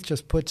faith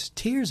just puts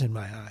tears in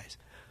my eyes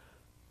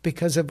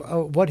because of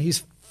what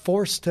he's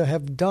forced to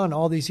have done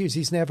all these years.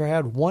 He's never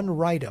had one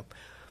write-up.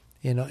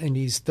 And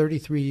he's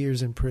 33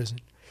 years in prison.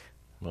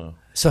 Wow.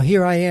 So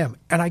here I am,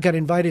 and I got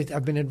invited.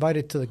 I've been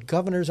invited to the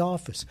governor's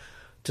office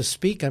to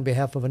speak on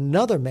behalf of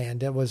another man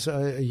that was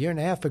a year and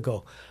a half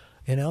ago.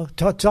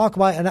 Talk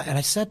about, and I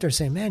sat there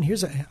saying, "Man,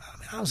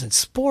 I was in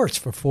sports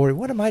for 40.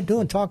 What am I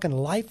doing talking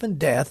life and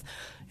death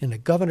in the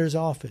governor's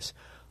office?"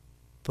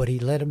 But he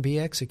let him be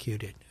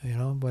executed.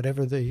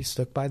 He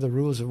stuck by the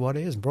rules of what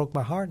it is, and broke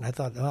my heart. And I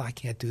thought, I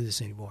can't do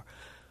this anymore.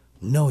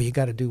 No, you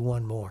got to do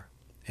one more.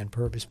 And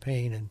Purvis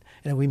Payne,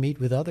 and we meet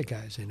with other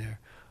guys in there.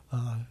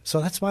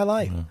 So that's my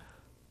life. Mm-hmm.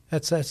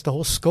 That's the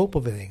whole scope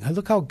of everything.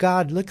 Look how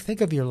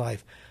think of your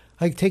life.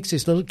 He takes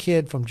this little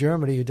kid from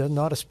Germany who doesn't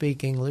know how to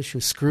speak English, who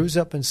screws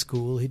up in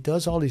school. He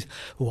does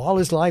who all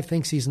his life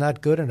thinks he's not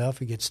good enough.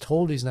 He gets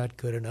told he's not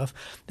good enough,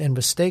 and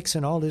mistakes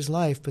in all his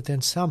life. But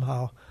then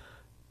somehow,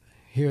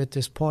 here at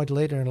this point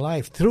later in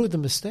life, through the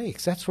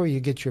mistakes, that's where you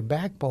get your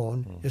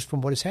backbone, is from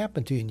what has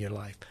happened to you in your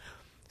life.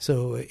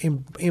 So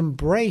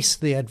embrace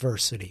the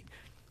adversity.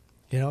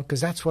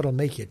 Because that's what'll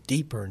make you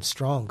deeper and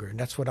stronger, and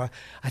that's why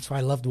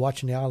I loved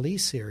watching the Ali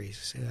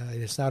series.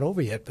 It's not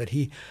over yet, but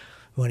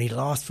when he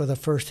lost for the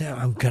first time,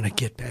 I'm going to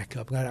get back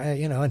up.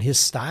 And his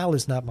style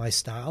is not my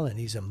style, and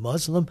he's a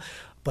Muslim,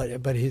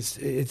 but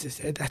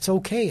that's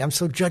okay. I'm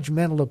so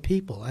judgmental of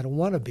people. I don't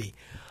want to be.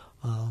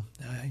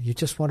 You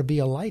just want to be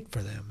a light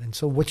for them. And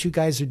so what you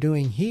guys are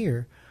doing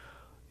here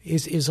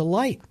is a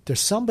light. There's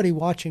somebody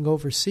watching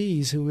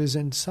overseas who is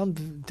in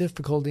some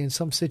difficulty in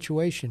some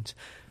situations,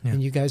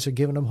 and you guys are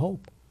giving them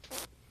hope.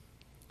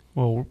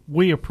 Well,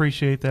 we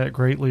appreciate that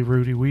greatly,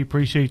 Rudy. We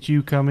appreciate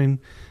you coming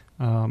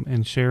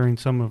and sharing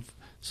some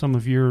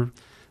of your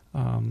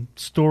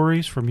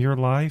stories from your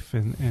life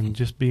and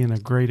just being a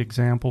great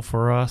example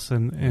for us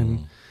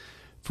and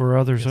for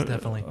others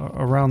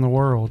around the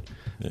world.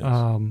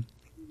 Yes.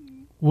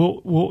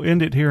 We'll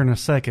end it here in a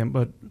second,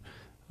 but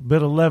a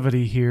bit of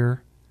levity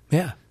here.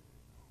 Yeah.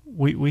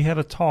 We had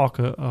a talk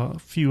a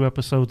few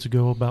episodes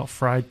ago about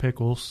fried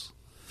pickles.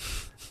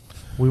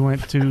 We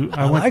went to.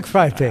 I like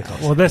fried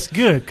pickles. Well, that's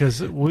good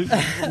because we.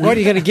 What, are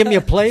you going to give me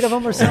a plate of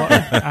them or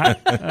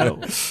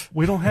something?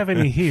 We don't have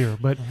any here,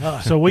 but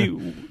so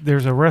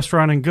there's a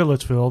restaurant in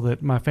Goodlettsville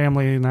that my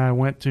family and I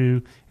went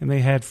to, and they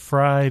had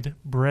fried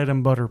bread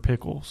and butter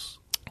pickles.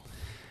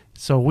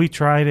 So we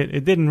tried it.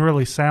 It didn't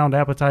really sound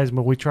appetizing,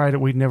 but we tried it.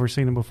 We'd never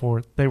seen them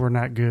before. They were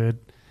not good,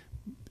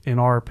 in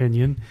our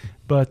opinion.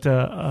 But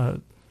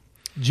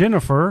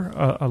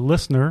Jennifer, a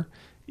listener,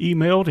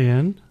 emailed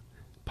in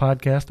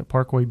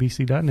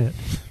podcast@parkwaybc.net.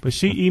 But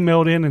she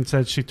emailed in and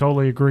said she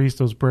totally agrees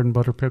those bread and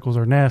butter pickles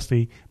are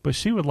nasty, but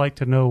she would like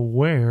to know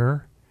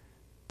where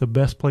the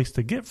best place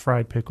to get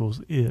fried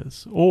pickles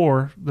is,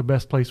 or the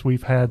best place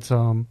we've had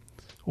some,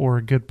 or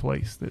a good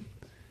place that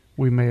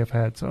we may have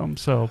had some.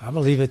 So I'm going to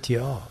leave it to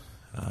y'all.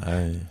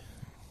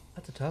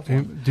 That's a tough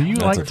one. Do you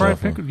That's like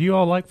fried pickles? Do you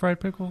all like fried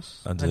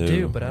pickles? I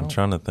do, but I'm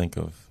trying to think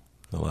of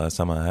the last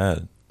time I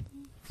had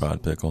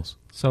fried pickles.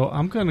 So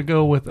I'm going to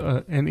go with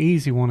an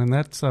easy one, and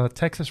that's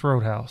Texas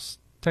Roadhouse.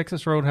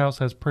 Texas Roadhouse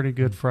has pretty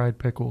good fried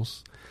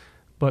pickles.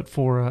 But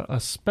for a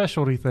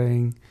specialty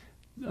thing,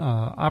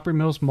 Opry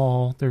Mills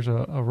Mall, there's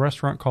a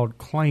restaurant called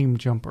Claim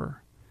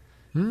Jumper.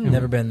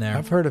 Never been there.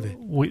 I've heard of it.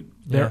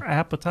 Their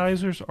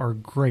appetizers are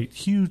great.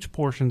 Huge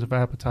portions of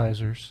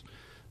appetizers.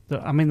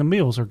 The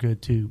meals are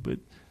good too, but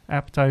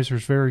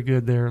appetizers very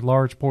good there.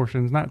 Large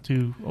portions, not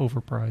too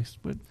overpriced.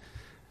 But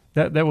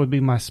that would be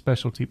my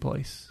specialty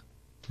place.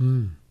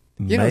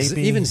 You know,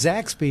 even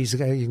Zaxby's,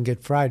 you can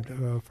get fried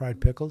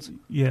pickles.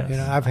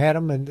 Yes. I've had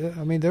them,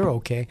 and they're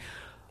okay.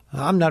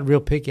 I'm not real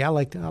picky. I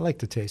like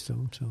the taste of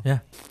them. So yeah.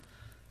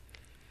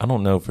 I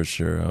don't know for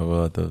sure. I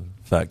will have to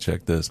fact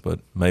check this, but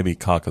maybe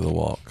Cock of the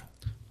Walk.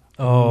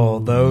 Oh,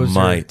 those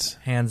might. Are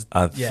hands.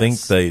 I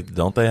think they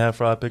have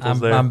fried pickles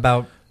there. I'm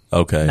about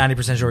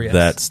 90% sure. Yes,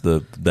 that's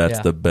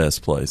the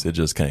best place. It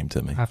just came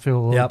to me. I feel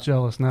a little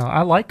jealous now.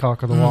 I like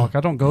Cock of the Walk. I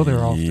don't go there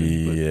often.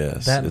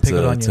 Yes, that it's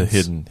onions. a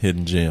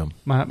hidden gem.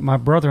 My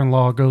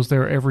brother-in-law goes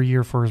there every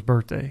year for his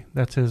birthday.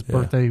 That's his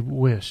birthday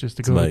wish, is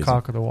to go to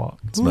Cock of the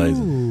Walk. It's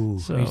amazing.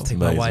 So, I used to take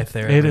my wife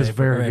there. It is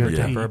very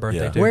good for her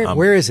birthday. Yeah. Too.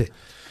 Where is it?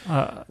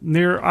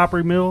 Near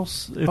Opry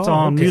Mills. It's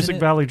on Music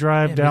Valley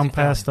Drive, down Music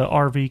past the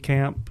RV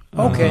camp.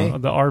 Okay.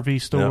 The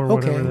RV store, Yep.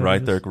 whatever that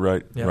Right is.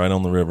 there, right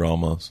on the river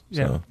almost.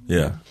 Yeah. So,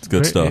 it's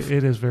good stuff.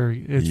 It is very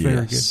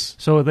good.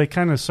 So they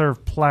kind of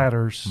serve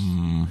platters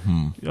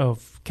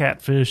of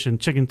catfish and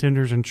chicken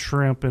tenders and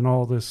shrimp and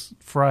all this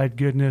fried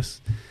goodness.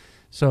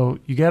 So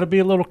you got to be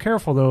a little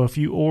careful, though, if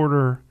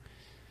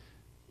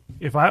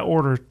I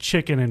order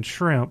chicken and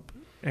shrimp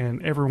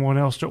and everyone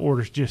else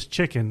orders just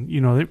chicken,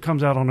 it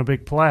comes out on a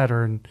big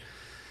platter, and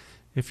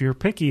if you're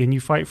picky and you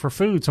fight for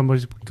food,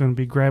 somebody's going to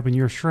be grabbing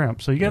your shrimp.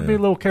 So you got to be a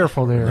little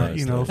careful there.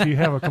 Nice. If you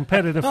have a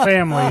competitive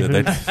family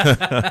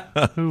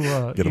who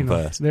Get them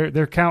fast.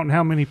 they're counting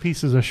how many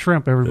pieces of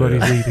shrimp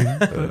everybody's eating.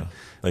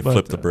 They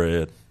flip the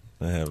bread.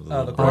 They have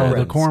the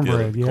cornbread. The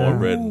cornbread, yeah.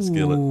 Cornbread and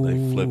skillet.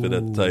 They flip it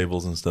at the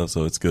tables and stuff.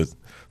 So it's good.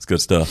 It's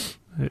good stuff.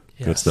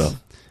 Good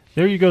stuff.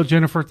 There you go,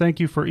 Jennifer. Thank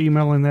you for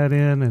emailing that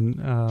in.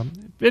 And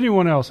if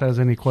anyone else has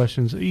any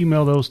questions,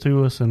 email those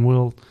to us, and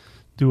we'll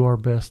do our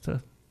best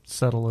to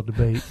settle a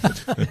debate.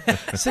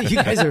 So you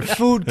guys are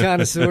food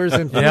connoisseurs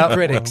and food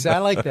critics. I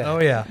like that. Oh,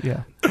 yeah.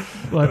 Yeah.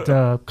 But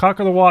Cock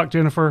of the Walk,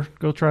 Jennifer,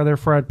 go try their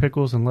fried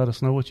pickles and let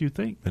us know what you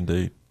think.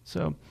 Indeed.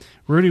 So,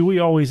 Rudy, we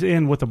always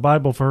end with a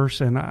Bible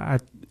verse, and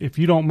if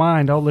you don't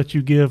mind, I'll let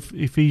you give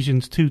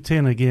Ephesians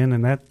 2:10 again,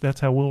 and that's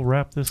how we'll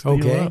wrap this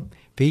deal up.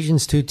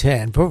 Ephesians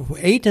 2:10.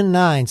 8 and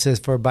 9 says,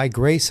 "For by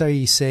grace are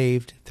ye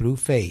saved through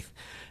faith,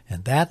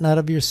 and that not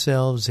of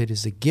yourselves, it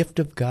is a gift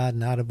of God,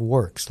 not of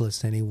works,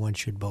 lest anyone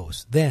should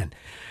boast." Then,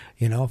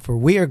 for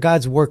we are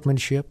God's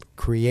workmanship,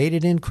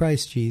 created in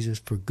Christ Jesus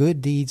for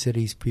good deeds that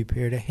he's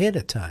prepared ahead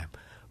of time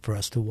for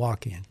us to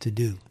walk in, to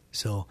do.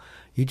 So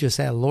you just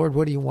ask, Lord,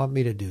 what do you want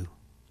me to do?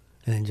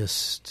 And then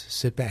just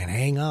sit back and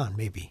hang on,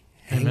 maybe.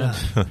 Hang on.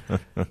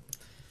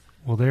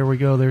 Well, there we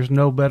go. There's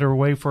no better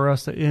way for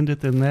us to end it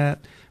than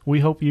that.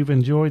 We hope you've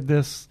enjoyed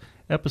this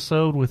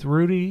episode with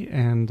Rudy,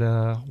 and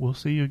we'll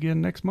see you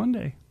again next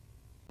Monday.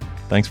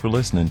 Thanks for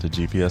listening to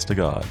GPS to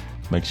God.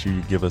 Make sure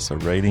you give us a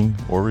rating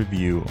or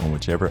review on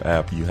whichever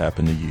app you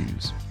happen to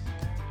use.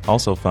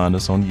 Also find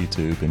us on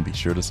YouTube and be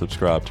sure to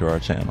subscribe to our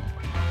channel.